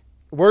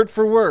 Word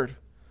for word.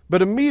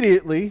 But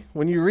immediately,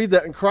 when you read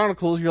that in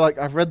Chronicles, you're like,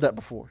 I've read that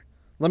before.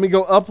 Let me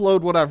go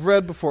upload what I've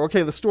read before.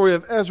 Okay, the story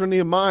of Ezra and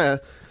Nehemiah,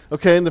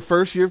 okay, in the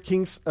first year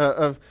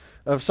of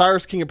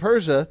Cyrus, king of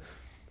Persia,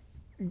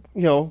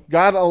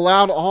 God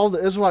allowed all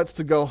the Israelites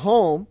to go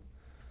home,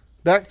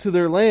 back to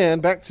their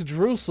land, back to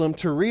Jerusalem,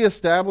 to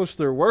reestablish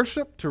their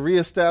worship, to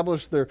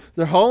reestablish their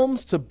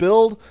homes, to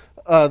build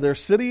their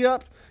city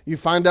up. You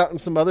find out in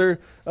some other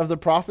of the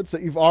prophets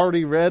that you've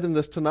already read in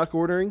this Tanakh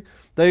ordering,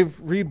 they've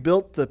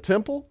rebuilt the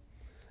temple.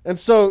 And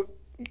so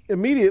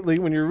immediately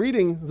when you're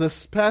reading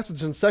this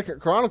passage in 2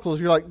 Chronicles,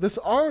 you're like, this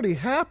already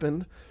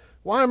happened.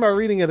 Why am I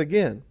reading it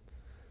again?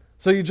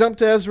 So you jump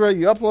to Ezra,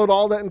 you upload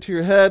all that into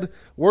your head.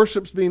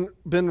 Worship's been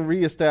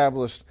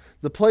reestablished.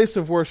 The place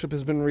of worship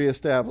has been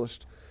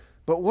reestablished.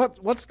 But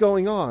what's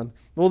going on?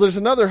 Well, there's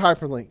another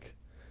hyperlink.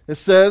 It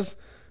says,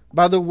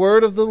 by the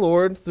word of the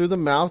Lord through the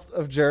mouth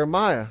of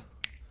Jeremiah.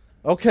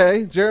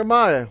 Okay,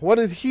 Jeremiah, what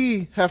did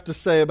he have to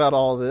say about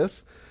all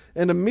this?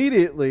 And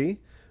immediately,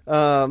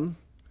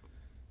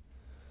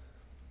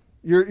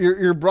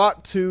 you're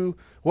brought to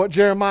what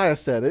Jeremiah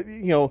said.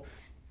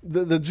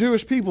 The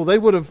Jewish people, they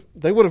would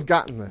have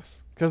gotten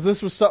this because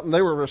this was something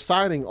they were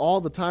reciting all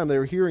the time. They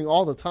were hearing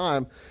all the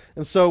time.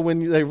 And so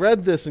when they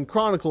read this in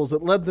Chronicles,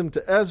 it led them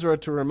to Ezra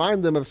to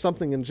remind them of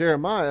something in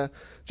Jeremiah.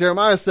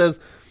 Jeremiah says,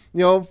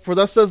 for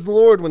thus says the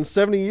Lord, when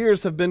 70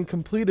 years have been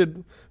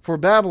completed for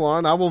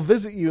Babylon, I will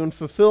visit you and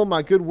fulfill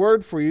my good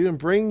word for you and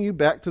bring you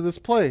back to this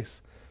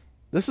place.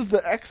 This is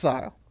the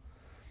exile.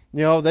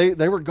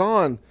 They were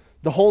gone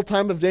the whole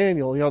time of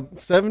Daniel,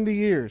 70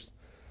 years.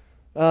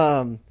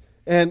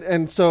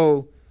 And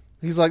so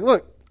he's like,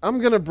 look, I'm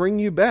going to bring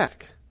you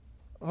back.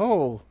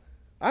 Oh,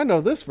 I know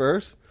this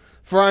verse.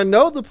 For I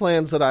know the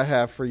plans that I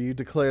have for you,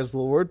 declares the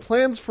Lord,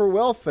 plans for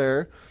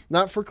welfare,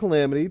 not for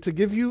calamity, to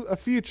give you a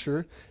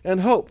future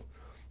and hope.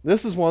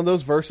 This is one of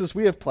those verses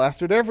we have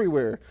plastered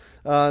everywhere,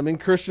 in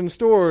Christian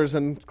stores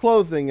and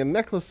clothing and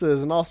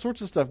necklaces and all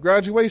sorts of stuff,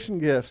 graduation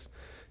gifts.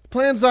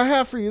 Plans I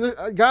have for you.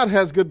 God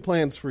has good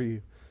plans for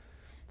you.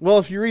 Well,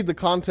 if you read the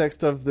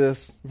context of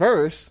this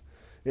verse,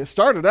 it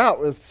started out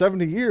with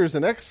 70 years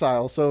in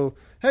exile. So,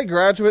 hey,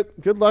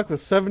 graduate, good luck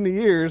with 70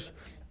 years.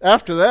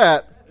 After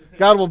that,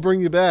 God will bring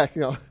you back.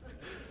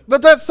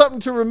 But that's something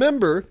to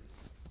remember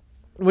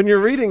when you're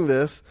reading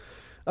this,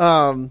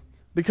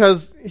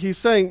 because he's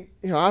saying,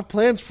 I have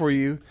plans for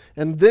you,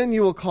 and then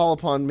you will call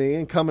upon me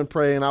and come and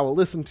pray, and I will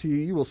listen to you.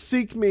 You will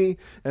seek me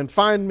and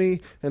find me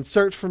and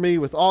search for me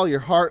with all your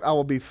heart. I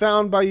will be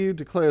found by you,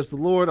 declares the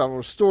Lord. I will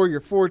restore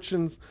your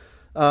fortunes,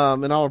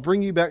 and I will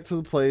bring you back to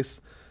the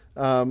place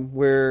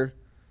where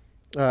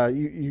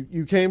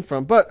you came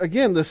from. But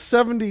again, the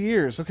 70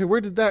 years, okay,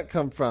 where did that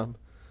come from?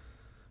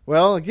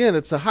 Well, again,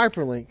 it's a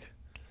hyperlink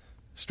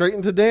straight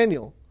into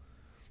Daniel.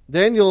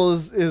 Daniel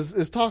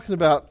is talking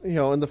about,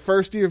 in the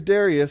first year of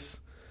Darius,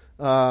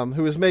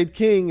 who was made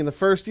king, in the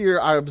first year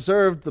I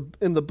observed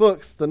in the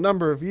books the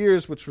number of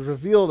years which was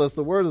revealed as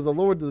the word of the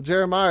Lord to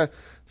Jeremiah.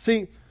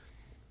 See,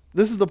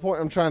 this is the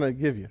point I'm trying to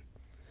give you,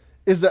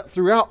 is that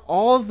throughout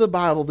all of the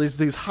Bible, these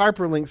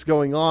hyperlinks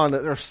going on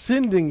that are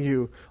sending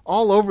you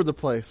all over the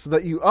place so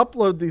that you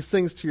upload these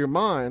things to your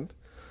mind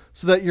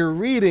so that you're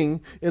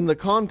reading in the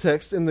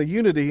context, in the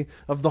unity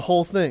of the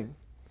whole thing.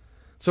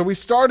 So we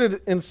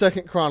started in 2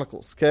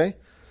 Chronicles, okay?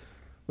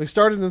 We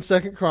started in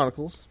 2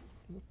 Chronicles,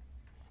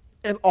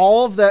 and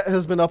all of that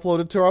has been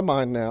uploaded to our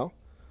mind now.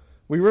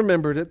 We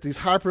remembered it. These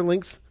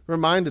hyperlinks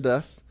reminded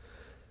us.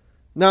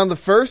 Now in the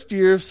first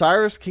year of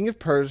Cyrus, king of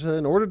Persia,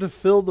 in order to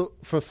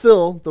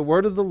fulfill the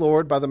word of the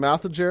Lord by the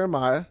mouth of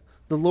Jeremiah,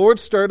 the Lord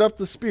stirred up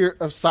the spirit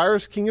of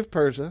Cyrus, king of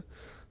Persia,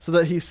 so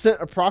that he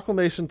sent a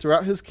proclamation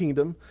throughout his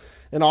kingdom,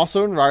 and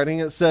also in writing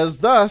it says,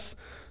 thus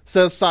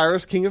says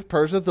Cyrus, king of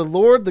Persia, the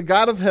Lord, the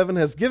God of heaven,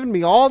 has given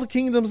me all the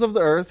kingdoms of the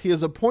earth. He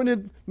has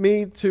appointed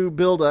me to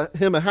build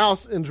him a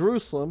house in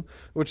Jerusalem,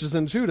 which is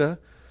in Judah.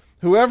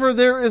 Whoever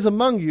there is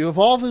among you, of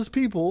all of his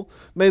people,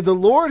 may the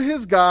Lord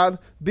his God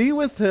be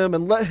with him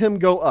and let him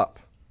go up.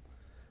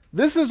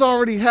 This has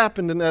already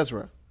happened in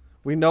Ezra.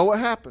 We know what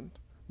happened.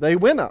 They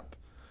went up.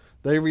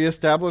 They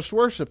reestablished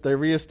worship. They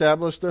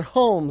reestablished their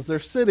homes, their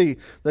city.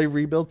 They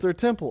rebuilt their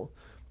temple.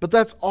 But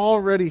that's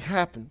already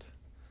happened.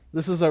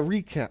 This is a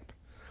recap.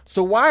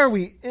 So why are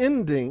we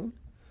ending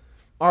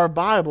our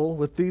Bible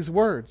with these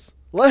words?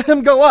 Let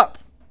him go up.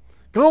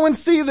 Go and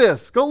see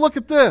this. Go look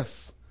at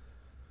this.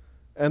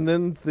 And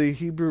then the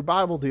Hebrew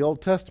Bible, the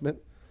Old Testament,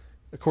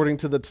 according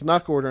to the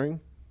Tanakh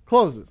ordering,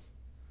 closes.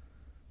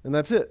 And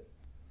that's it.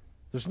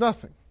 There's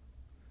nothing.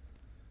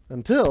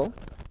 Until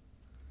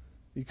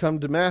you come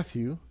to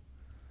Matthew,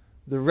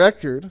 the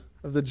record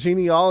of the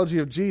genealogy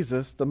of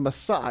Jesus, the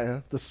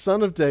Messiah, the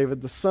son of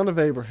David, the son of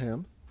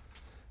Abraham.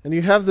 And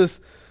you have this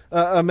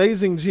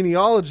amazing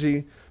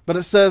genealogy But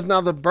it says,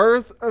 now the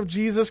birth of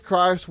Jesus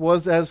Christ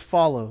was as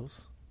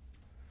follows.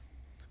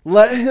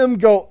 Let him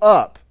go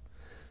up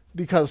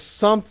because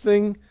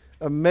something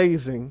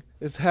amazing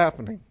is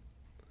happening.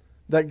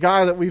 That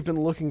guy that we've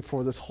been looking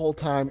for this whole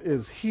time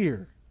is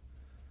here.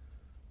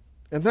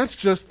 And that's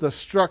just the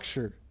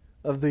structure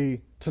of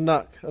the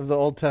Tanakh, of the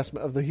Old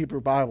Testament, of the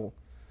Hebrew Bible.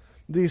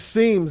 These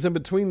seams in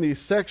between these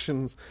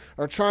sections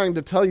are trying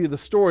to tell you the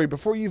story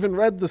before you even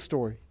read the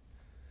story.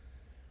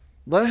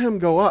 Let him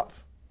go up.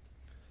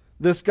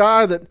 This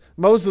guy that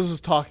Moses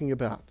was talking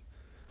about.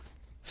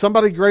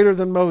 Somebody greater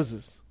than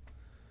Moses.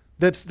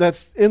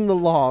 That's in the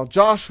law.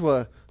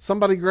 Joshua,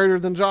 somebody greater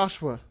than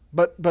Joshua,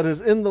 but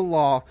is in the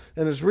law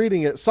and is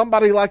reading it.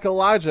 Somebody like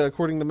Elijah,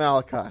 according to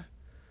Malachi.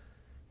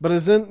 But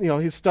is in,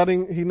 he's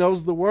studying, he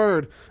knows the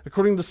word.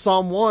 According to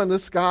Psalm 1,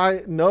 this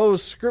guy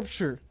knows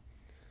Scripture.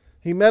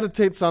 He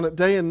meditates on it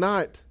day and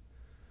night.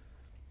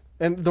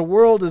 And the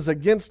world is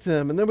against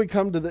him. And then we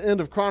come to the end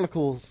of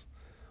Chronicles.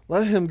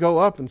 Let him go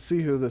up and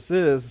see who this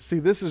is. See,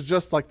 this is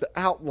just like the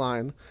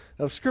outline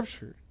of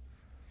Scripture.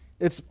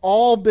 It's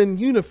all been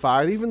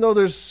unified, even though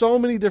there's so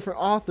many different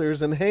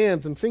authors and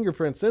hands and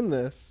fingerprints in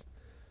this.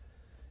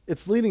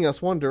 It's leading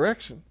us one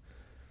direction.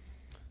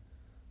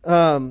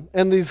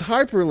 And these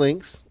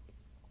hyperlinks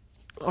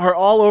are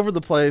all over the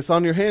place.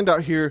 On your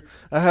handout here,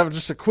 I have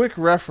just a quick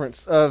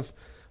reference of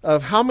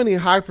how many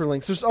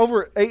hyperlinks. There's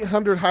over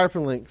 800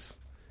 hyperlinks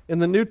in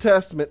the New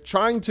Testament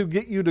trying to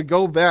get you to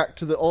go back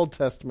to the Old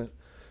Testament,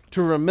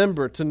 to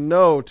remember, to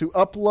know, to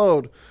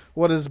upload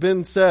what has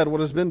been said,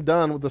 what has been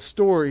done with the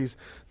stories,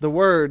 the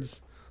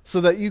words, so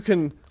that you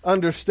can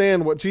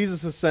understand what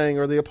Jesus is saying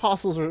or the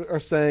apostles are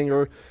saying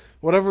or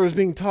whatever is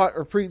being taught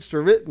or preached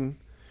or written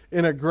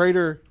in a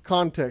greater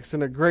context,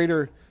 in a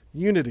greater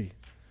unity.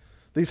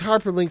 These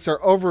hyperlinks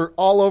are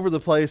all over the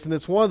place, and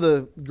it's one of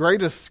the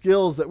greatest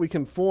skills that we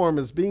can form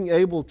is being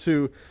able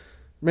to,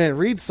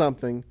 read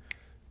something,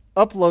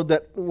 upload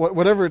that,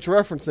 whatever it's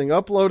referencing,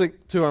 upload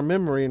it to our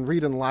memory and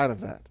read in light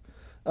of that.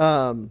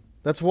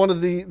 That's one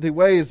of the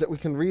ways that we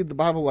can read the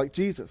Bible like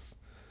Jesus.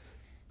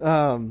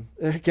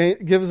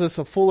 It gives us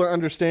a fuller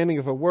understanding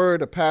of a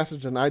word, a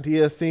passage, an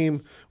idea, a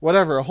theme,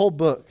 whatever, a whole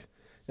book.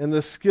 And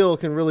this skill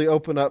can really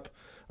open up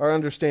our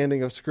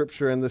understanding of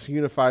Scripture and this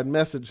unified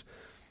message.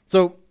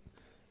 So,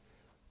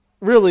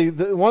 really,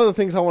 one of the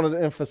things I wanted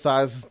to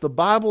emphasize is the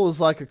Bible is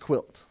like a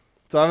quilt.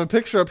 So I have a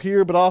picture up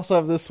here, but I also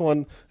have this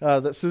one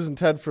that Susan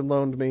Tedford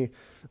loaned me.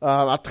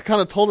 I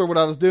kind of told her what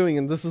I was doing,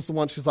 and this is the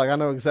one she's like, I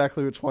know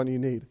exactly which one you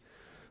need.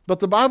 But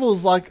the Bible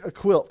is like a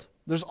quilt.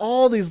 There's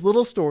all these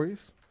little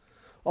stories,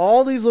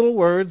 all these little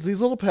words,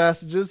 these little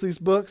passages, these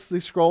books,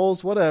 these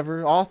scrolls,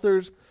 whatever,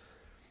 authors.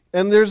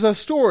 And there's a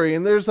story,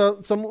 and there's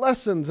some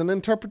lessons and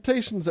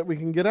interpretations that we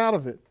can get out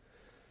of it.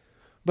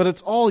 But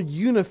it's all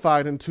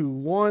unified into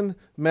one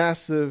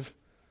massive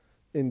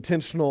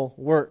intentional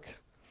work.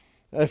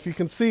 If you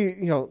can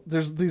see,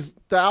 there's these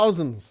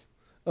thousands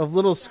of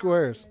little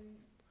squares.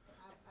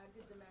 I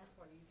did the math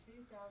for you.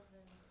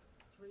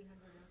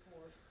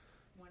 2,304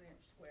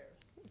 1-inch squares.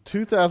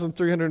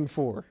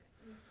 2,304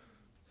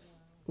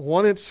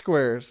 1-inch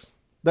squares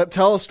that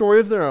tell a story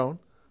of their own.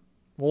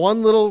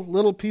 One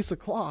little piece of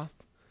cloth,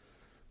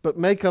 but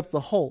make up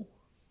the whole.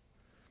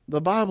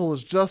 The Bible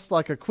is just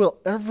like a quilt.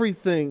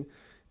 Everything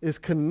is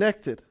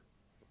connected.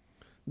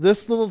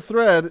 This little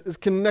thread is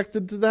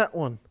connected to that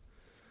one.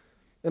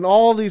 And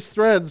all these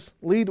threads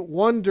lead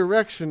one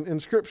direction in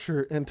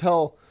Scripture and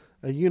tell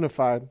a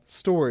unified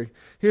story.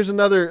 Here's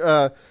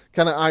another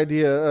kind of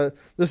idea.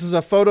 This is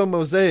a photo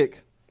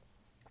mosaic.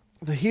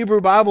 The Hebrew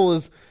Bible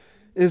is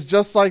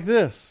just like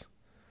this.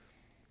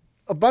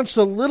 A bunch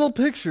of little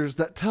pictures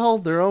that tell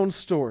their own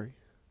story.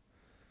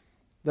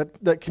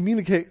 That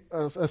communicate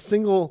a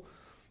single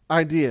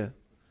idea.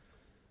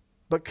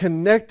 But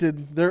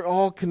connected, they're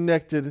all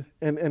connected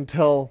and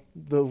tell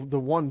the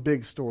one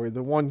big story,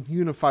 the one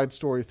unified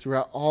story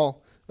throughout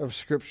all of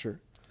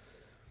Scripture.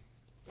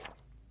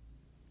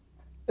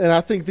 And I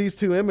think these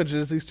two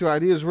images, these two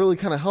ideas really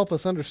kind of help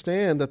us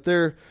understand that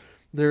there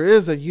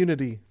is a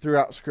unity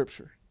throughout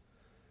Scripture.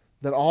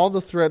 That all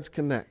the threads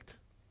connect.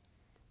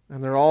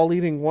 And they're all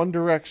leading one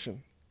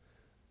direction.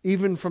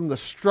 Even from the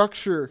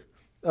structure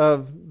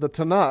of the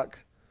Tanakh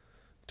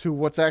to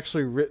what's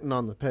actually written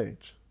on the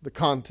page, the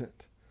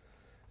content.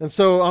 And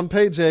so on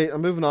page 8,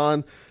 I'm moving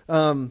on.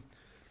 And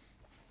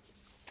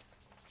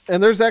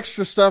there's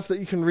extra stuff that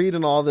you can read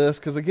in all this,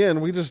 because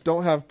again, we just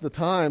don't have the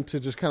time to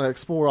just kind of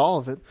explore all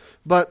of it.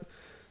 But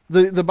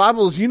the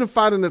Bible is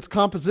unified in its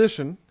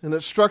composition, in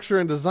its structure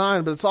and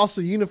design, but it's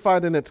also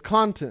unified in its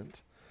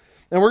content.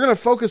 And we're going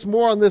to focus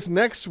more on this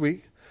next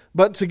week.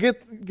 But to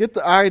get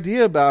the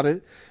idea about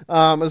it,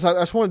 I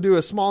just want to do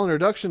a small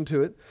introduction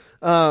to it.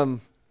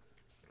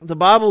 The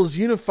Bible is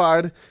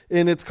unified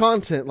in its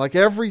content. Like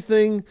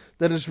everything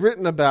that is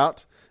written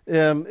about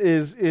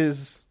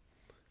is.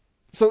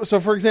 So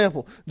for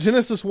example,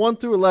 Genesis 1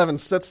 through 11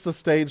 sets the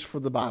stage for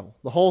the Bible,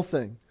 the whole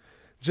thing.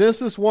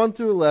 Genesis 1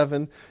 through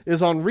 11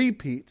 is on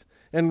repeat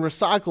and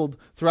recycled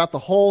throughout the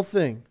whole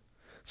thing.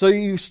 So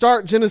you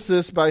start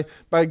Genesis by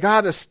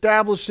God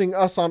establishing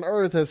us on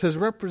earth as his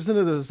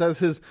representatives, as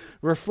his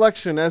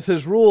reflection, as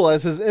his rule,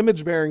 as his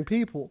image-bearing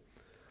people.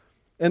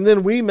 And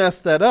then we mess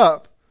that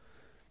up,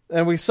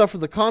 and we suffer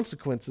the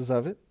consequences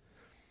of it.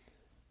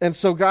 And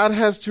so God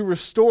has to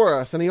restore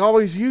us, and he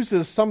always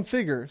uses some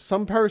figure,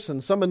 some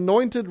person, some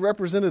anointed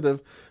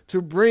representative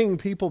to bring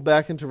people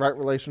back into right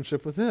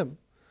relationship with him.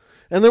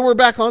 And then we're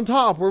back on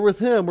top. We're with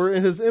him. We're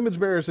his image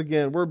bearers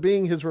again. We're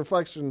being his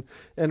reflection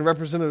and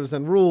representatives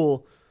and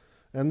rule.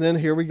 And then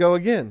here we go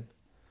again.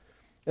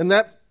 And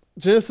that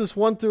Genesis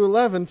 1 through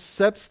 11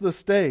 sets the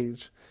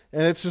stage.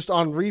 And it's just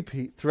on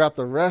repeat throughout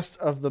the rest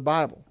of the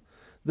Bible.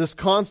 This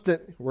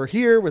constant, we're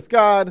here with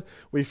God.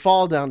 We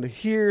fall down to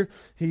here.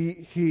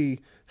 He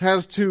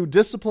has to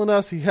discipline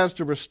us. He has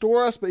to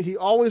restore us. But he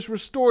always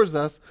restores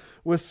us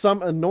with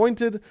some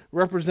anointed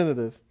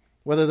representative.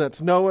 Whether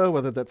that's Noah,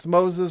 whether that's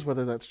Moses,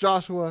 whether that's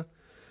Joshua,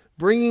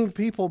 bringing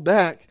people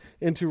back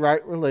into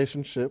right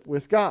relationship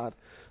with God.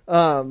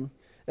 And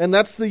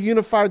that's the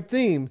unified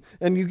theme.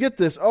 And you get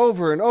this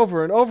over and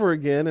over and over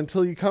again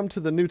until you come to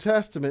the New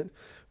Testament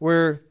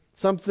where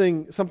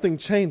something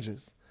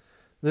changes.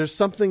 There's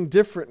something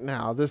different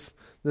now. This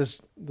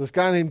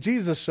guy named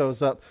Jesus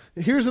shows up.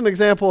 Here's an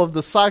example of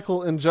the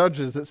cycle in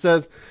Judges. It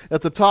says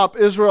at the top,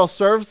 Israel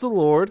serves the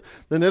Lord.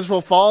 Then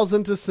Israel falls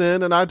into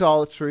sin and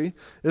idolatry.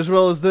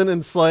 Israel is then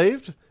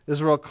enslaved.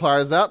 Israel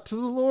cries out to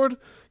the Lord.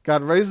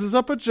 God raises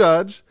up a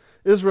judge.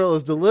 Israel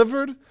is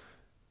delivered.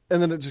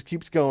 And then it just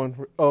keeps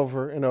going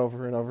over and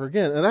over and over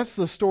again. And that's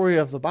the story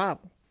of the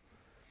Bible.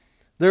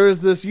 There is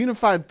this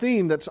unified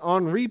theme that's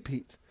on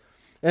repeat.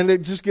 And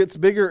it just gets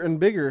bigger and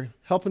bigger,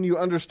 helping you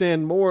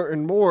understand more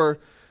and more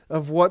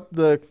of what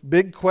the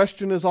big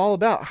question is all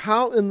about.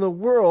 How in the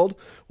world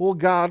will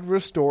God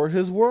restore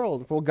his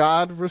world? Will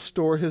God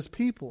restore his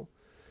people?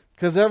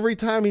 Because every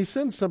time he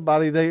sends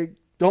somebody, they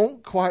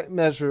don't quite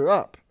measure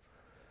up.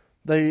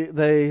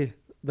 They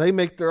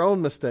make their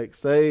own mistakes.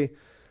 They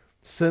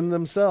sin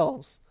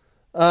themselves.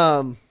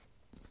 And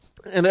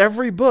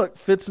every book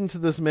fits into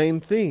this main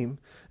theme.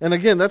 And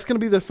again, that's going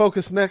to be the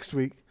focus next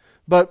week.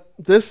 But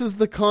this is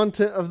the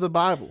content of the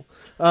Bible.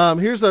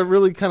 Here's a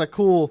really kind of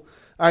cool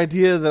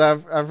idea that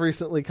I've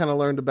recently kind of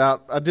learned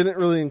about. I didn't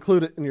really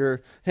include it in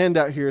your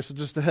handout here, so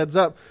just a heads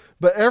up.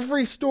 But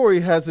every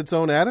story has its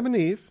own Adam and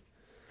Eve,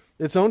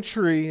 its own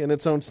tree, and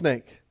its own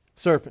snake,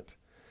 serpent.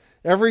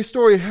 Every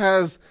story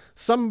has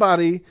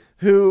somebody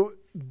who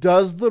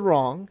does the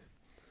wrong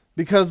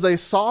because they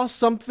saw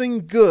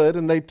something good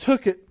and they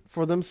took it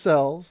for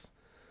themselves,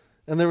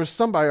 and there was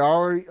somebody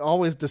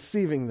always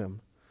deceiving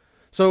them.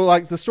 So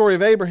like the story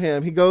of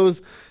Abraham, he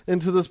goes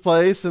into this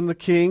place and the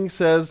king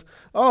says,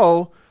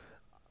 "Oh,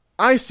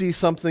 I see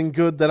something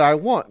good that I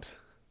want.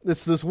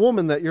 It's this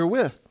woman that you're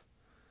with."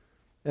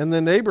 And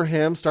then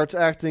Abraham starts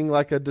acting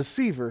like a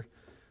deceiver.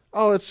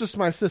 "Oh, it's just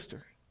my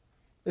sister.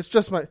 It's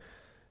just my..."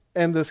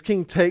 And this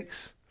king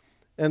takes,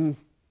 and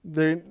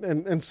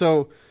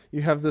so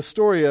you have this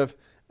story of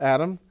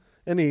Adam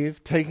and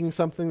Eve taking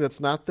something that's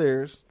not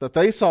theirs, that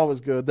they saw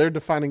was good. They're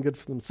defining good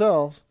for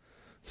themselves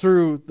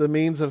through the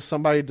means of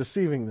somebody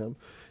deceiving them.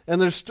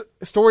 And there's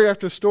story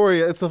after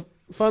story. It's a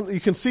fun. You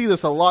can see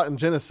this a lot in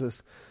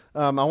Genesis.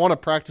 I want to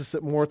practice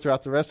it more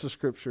throughout the rest of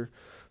Scripture,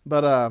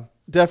 but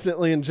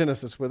definitely in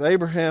Genesis with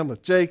Abraham,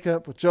 with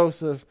Jacob, with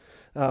Joseph.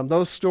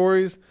 Those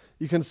stories,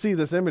 you can see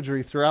this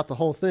imagery throughout the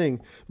whole thing.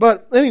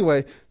 But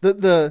anyway,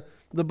 the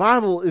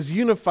Bible is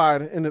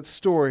unified in its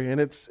story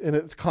and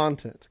its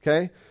content.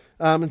 Okay.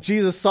 And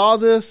Jesus saw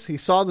this. He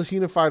saw this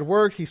unified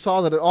work. He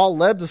saw that it all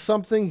led to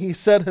something. He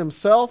said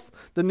himself,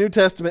 the New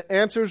Testament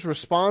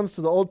responds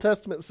to the Old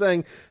Testament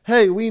saying,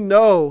 "Hey, we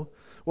know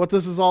what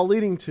this is all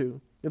leading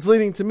to. It's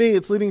leading to me.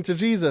 It's leading to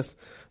Jesus.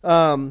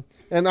 And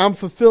I'm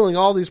fulfilling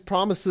all these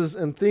promises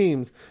and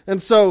themes."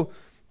 And so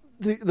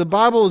the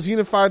Bible is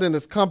unified in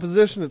its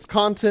composition, its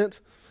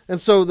content.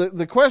 And so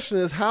the question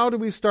is, how do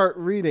we start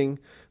reading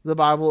the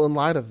Bible in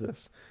light of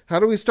this? How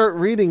do we start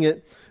reading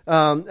it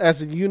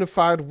as a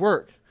unified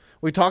work?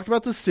 We talked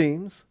about the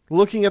seams,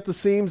 looking at the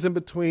seams in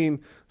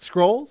between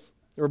scrolls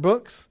or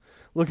books,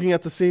 looking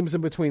at the seams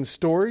in between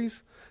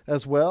stories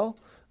as well.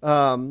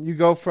 You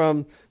go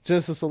from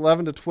Genesis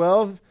 11 to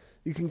 12,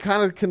 you can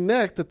kind of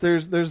connect that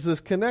there's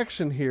this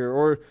connection here,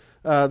 or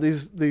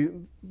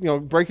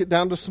break it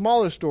down to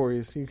smaller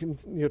stories. You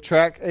can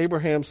track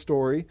Abraham's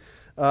story,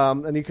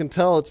 and you can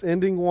tell it's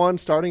ending one,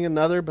 starting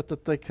another, but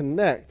that they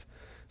connect.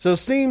 So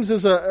seams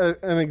is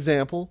an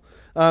example.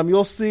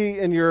 You'll see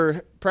in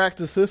your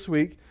practice this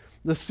week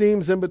the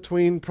seams in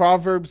between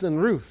Proverbs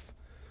and Ruth.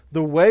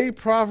 The way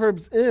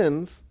Proverbs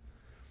ends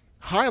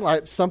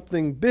highlights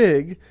something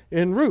big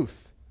in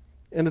Ruth,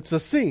 and it's a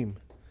seam.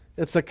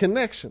 It's a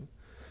connection.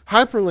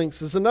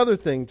 Hyperlinks is another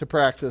thing to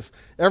practice.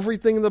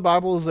 Everything in the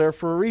Bible is there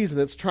for a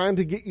reason. It's trying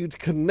to get you to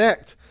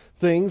connect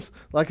things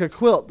like a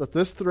quilt, that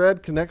this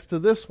thread connects to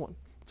this one.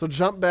 So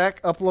jump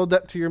back, upload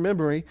that to your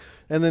memory,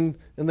 and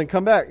then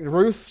come back.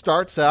 Ruth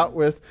starts out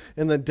with,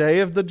 in the day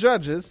of the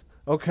judges.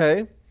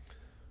 Okay,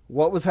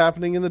 what was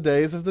happening in the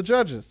days of the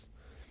judges?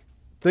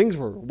 things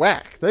were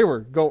whack. They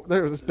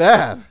was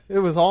bad. It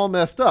was all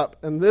messed up.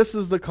 And this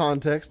is the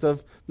context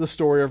of the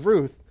story of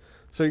Ruth.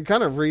 So you're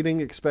kind of reading,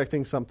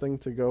 expecting something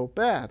to go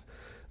bad.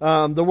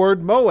 The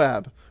word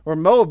Moab or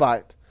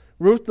Moabite,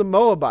 Ruth the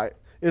Moabite,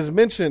 is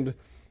mentioned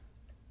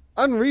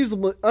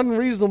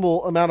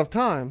unreasonable amount of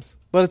times,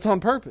 but it's on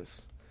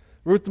purpose.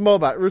 Ruth the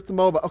Moabite, Ruth the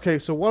Moabite. Okay,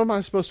 so what am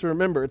I supposed to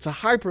remember? It's a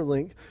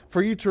hyperlink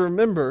for you to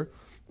remember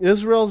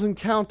Israel's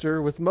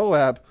encounter with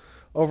Moab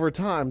over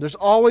time. There's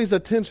always a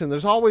tension.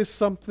 There's always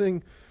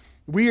something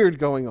weird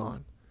going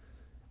on.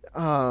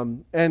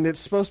 And it's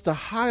supposed to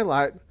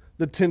highlight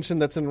the tension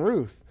that's in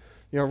Ruth.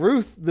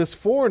 Ruth, this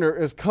foreigner,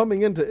 is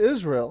coming into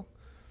Israel,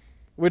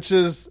 which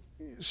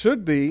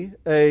should be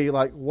a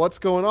like, what's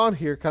going on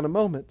here kind of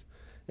moment.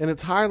 And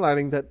it's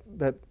highlighting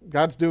that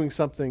God's doing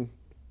something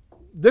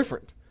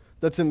different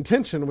that's in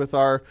tension with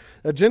our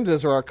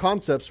agendas or our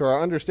concepts or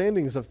our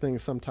understandings of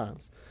things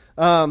sometimes.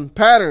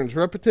 Patterns,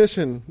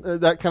 repetition,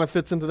 that kind of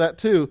fits into that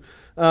too.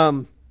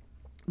 But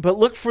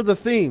look for the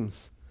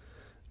themes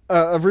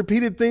of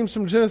repeated themes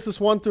from Genesis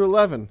 1 through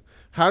 11.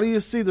 How do you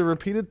see the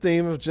repeated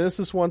theme of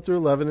Genesis 1 through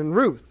 11 in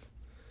Ruth?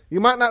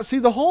 You might not see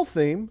the whole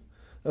theme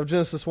of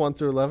Genesis 1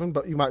 through 11,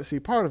 but you might see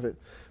part of it.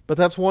 But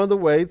that's one of the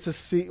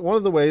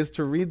ways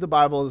to read the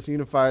Bible as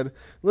unified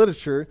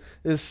literature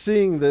is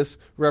seeing this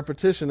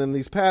repetition and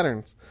these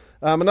patterns.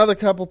 Another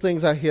couple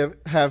things I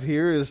have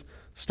here is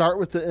start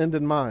with the end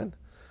in mind.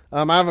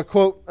 I have a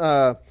quote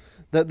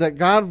that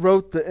God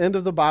wrote the end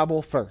of the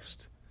Bible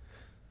first.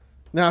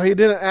 Now, he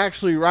didn't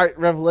actually write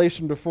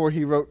Revelation before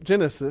he wrote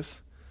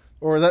Genesis,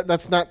 or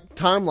that's not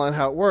timeline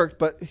how it worked,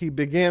 but he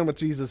began with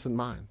Jesus in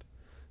mind.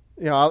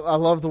 I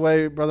love the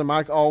way Brother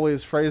Mike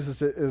always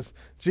phrases it is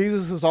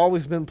Jesus has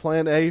always been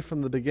plan A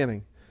from the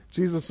beginning.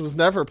 Jesus was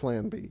never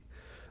plan B.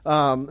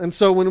 And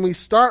so when we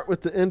start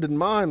with the end in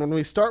mind, when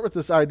we start with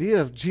this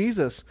idea of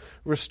Jesus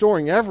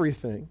restoring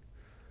everything,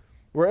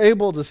 we're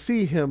able to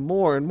see him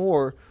more and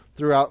more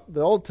throughout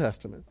the Old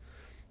Testament.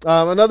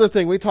 Another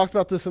thing, we talked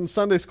about this in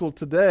Sunday school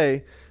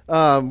today.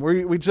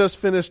 We just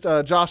finished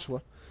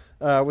Joshua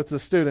with the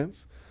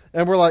students.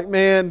 And we're like,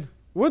 man,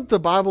 wouldn't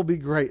the Bible be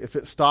great if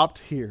it stopped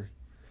here?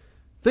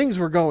 Things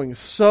were going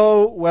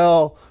so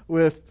well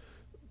with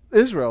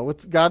Israel,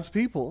 with God's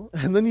people.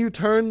 And then you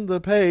turn the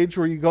page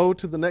where you go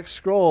to the next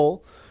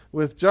scroll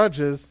with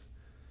Judges,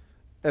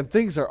 and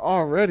things are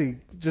already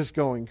just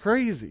going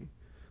crazy.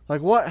 Like,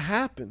 what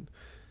happened?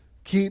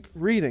 Keep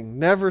reading.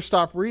 Never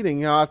stop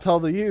reading. I tell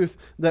the youth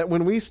that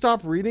when we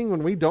stop reading,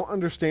 when we don't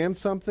understand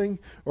something,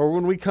 or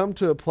when we come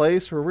to a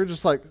place where we're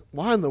just like,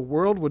 why in the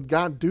world would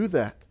God do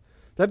that?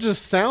 That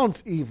just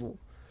sounds evil.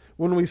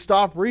 When we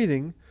stop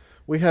reading,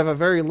 we have a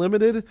very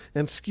limited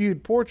and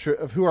skewed portrait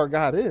of who our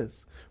God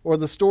is, or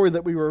the story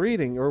that we were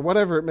reading, or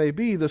whatever it may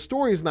be. The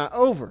story is not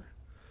over.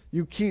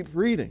 You keep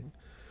reading.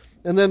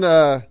 And then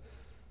the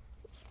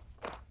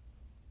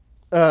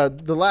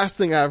last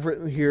thing I've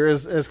written here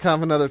is kind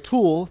of another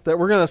tool that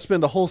we're going to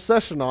spend a whole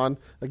session on.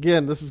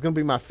 Again, this is going to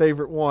be my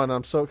favorite one.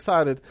 I'm so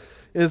excited.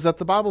 Is that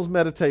the Bible's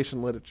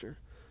meditation literature.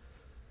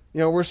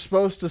 We're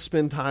supposed to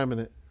spend time in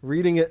it,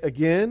 reading it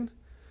again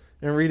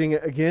and reading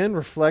it again,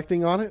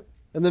 reflecting on it,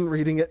 and then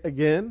reading it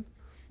again.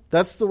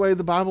 That's the way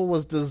the Bible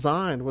was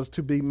designed, was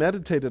to be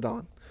meditated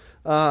on.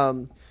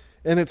 And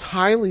it's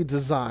highly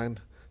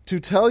designed to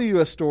tell you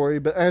a story,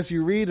 but as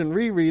you read and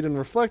reread and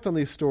reflect on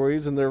these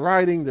stories and their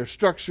writing, their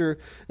structure,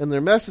 and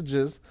their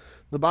messages,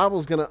 the Bible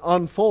is going to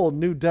unfold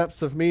new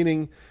depths of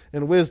meaning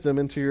and wisdom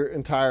into your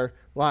entire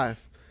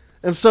life.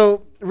 And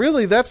so,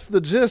 really, that's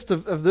the gist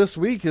of this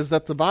week, is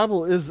that the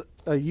Bible is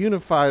a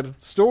unified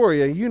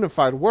story, a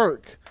unified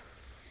work,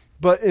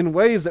 but in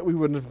ways that we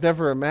would have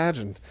never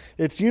imagined.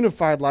 It's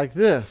unified like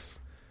this,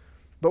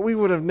 but we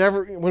would have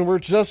never, when we're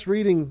just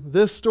reading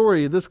this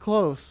story this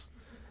close,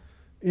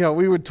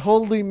 we would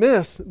totally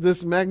miss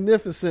this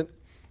magnificent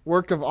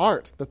work of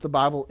art that the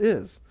Bible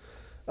is.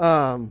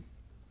 And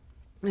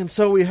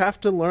so we have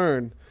to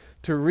learn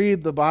to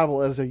read the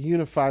Bible as a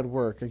unified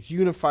work, a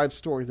unified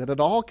story, that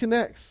it all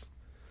connects.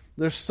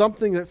 There's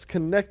something that's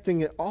connecting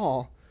it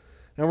all,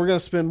 and we're going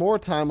to spend more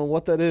time on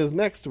what that is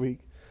next week.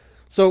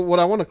 So what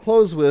I want to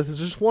close with is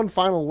just one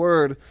final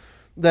word,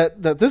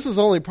 that this is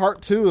only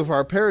part 2 of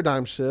our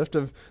paradigm shift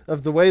of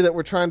the way that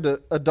we're trying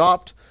to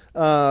adopt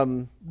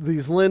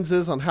these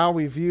lenses on how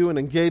we view and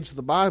engage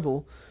the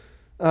Bible,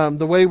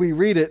 the way we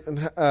read it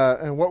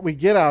and what we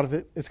get out of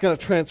it. It's going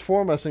to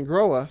transform us and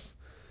grow us.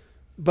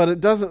 But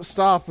it doesn't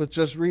stop with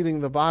just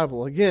reading the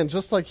Bible. Again,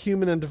 just like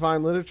human and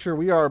divine literature,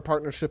 we are a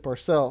partnership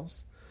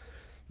ourselves.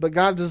 But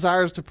God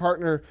desires to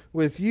partner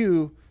with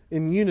you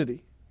in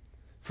unity,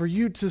 for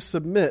you to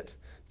submit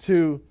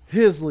to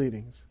his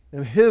leadings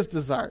and his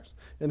desires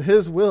and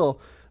his will.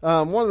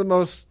 One of the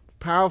most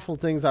powerful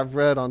things I've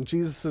read on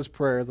Jesus'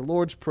 prayer, the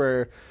Lord's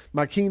Prayer,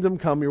 my kingdom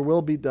come, your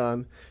will be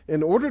done.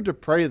 In order to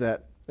pray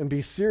that and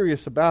be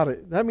serious about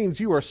it, that means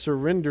you are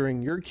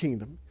surrendering your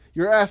kingdom.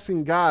 You're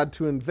asking God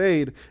to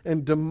invade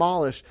and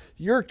demolish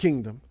your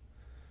kingdom,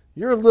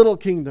 your little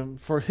kingdom,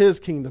 for his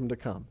kingdom to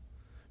come,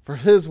 for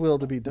his will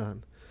to be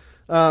done.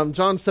 John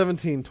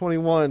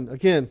 17:21,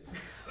 again,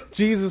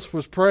 Jesus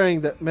was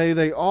praying that may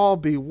they all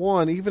be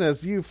one, even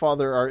as you,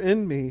 Father, are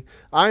in me,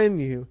 I in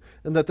you,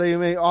 and that they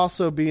may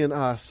also be in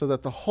us, so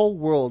that the whole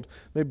world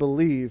may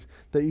believe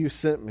that you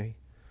sent me.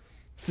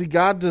 See,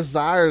 God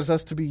desires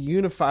us to be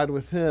unified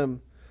with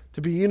him,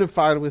 to be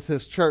unified with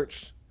his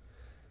church,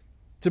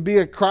 to be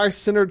a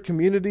Christ-centered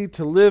community,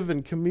 to live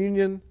in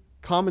communion,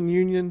 common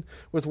union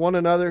with one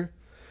another.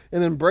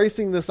 And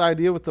embracing this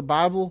idea with the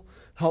Bible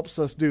helps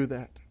us do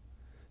that.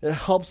 It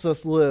helps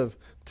us live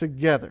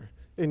together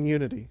in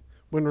unity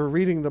when we're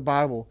reading the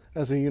Bible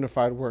as a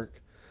unified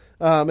work.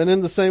 And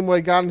in the same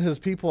way, God and his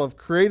people have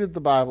created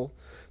the Bible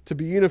to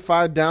be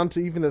unified down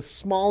to even the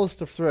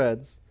smallest of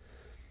threads.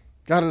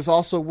 God is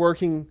also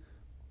working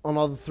on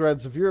all the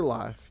threads of your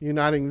life,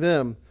 uniting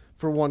them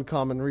for one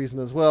common reason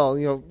as well.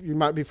 You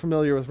might be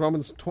familiar with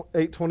Romans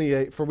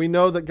 8:28. For we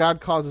know that God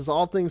causes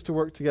all things to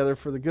work together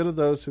for the good of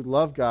those who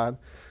love God,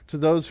 to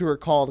those who are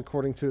called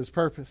according to his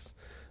purpose.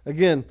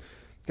 Again,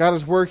 God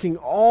is working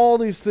all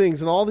these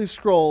things and all these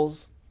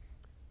scrolls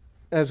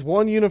as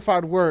one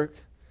unified work.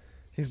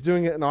 He's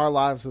doing it in our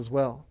lives as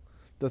well.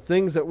 The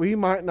things that we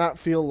might not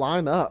feel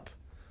line up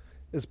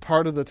is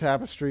part of the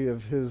tapestry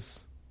of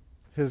his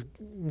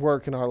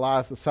work in our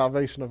life, the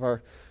salvation of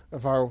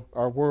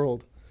our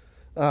world.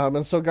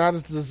 And so God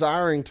is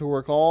desiring to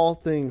work all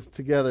things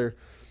together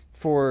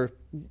for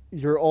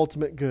your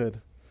ultimate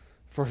good,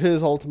 for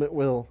his ultimate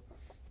will,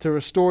 to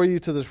restore you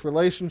to this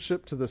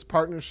relationship, to this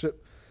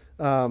partnership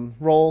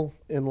role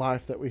in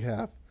life that we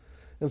have.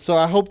 And so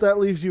I hope that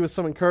leaves you with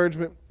some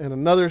encouragement and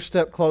another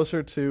step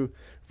closer to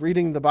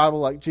reading the Bible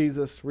like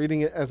Jesus,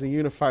 reading it as a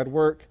unified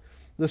work.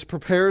 This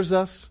prepares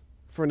us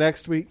for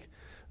next week.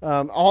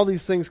 All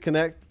these things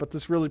connect, but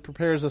this really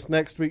prepares us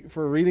next week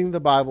for reading the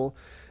Bible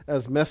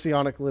as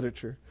messianic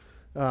literature.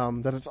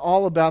 That it's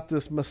all about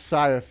this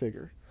Messiah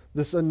figure,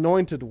 this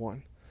anointed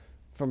one.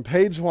 From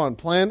page 1,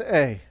 plan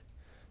A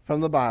from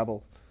the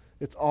Bible,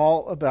 it's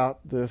all about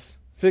this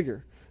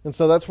figure. And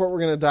so that's what we're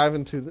going to dive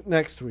into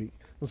next week.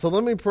 And so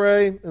let me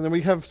pray, and then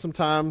we have some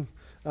time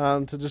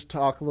to just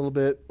talk a little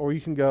bit, or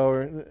you can go,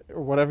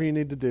 or whatever you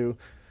need to do,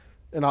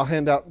 and I'll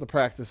hand out the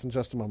practice in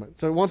just a moment.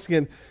 So once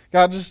again,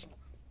 God, just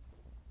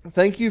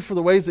thank you for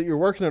the ways that you're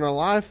working in our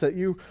life, that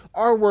you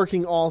are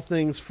working all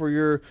things for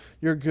your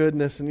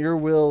goodness and your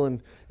will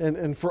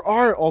and for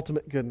our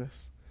ultimate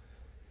goodness.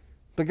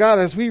 But God,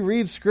 as we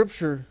read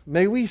Scripture,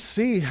 may we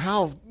see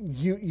how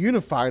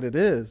unified it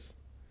is.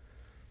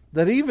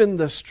 That even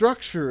the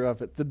structure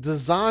of it, the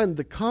design,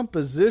 the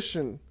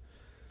composition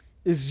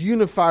is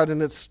unified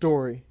in its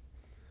story.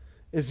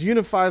 Is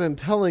unified in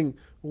telling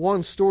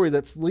one story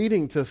that's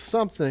leading to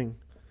something,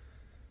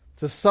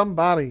 to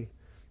somebody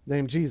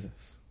named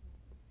Jesus.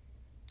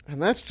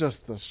 And that's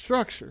just the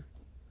structure,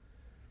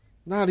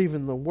 not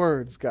even the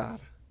words, God.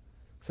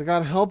 So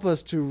God, help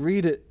us to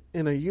read it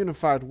in a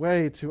unified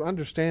way, to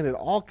understand it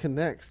all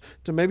connects,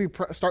 to maybe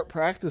start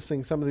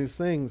practicing some of these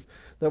things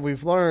that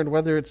we've learned,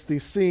 whether it's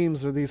these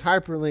seams or these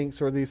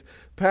hyperlinks or these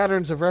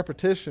patterns of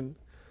repetition,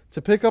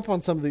 to pick up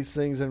on some of these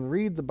things and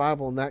read the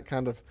Bible in that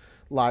kind of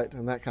light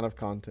and that kind of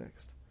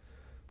context.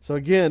 So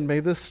again,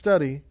 may this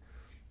study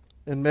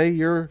and may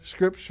your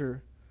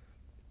Scripture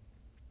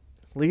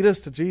lead us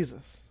to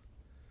Jesus.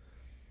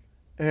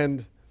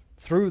 And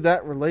through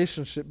that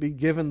relationship be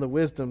given the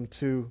wisdom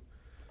to,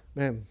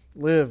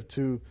 live,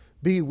 to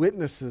be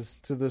witnesses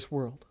to this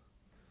world.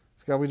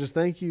 So God, we just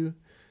thank you,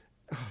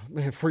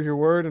 for your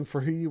word and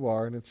for who you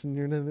are. And it's in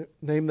your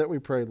name that we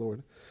pray,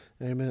 Lord.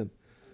 Amen.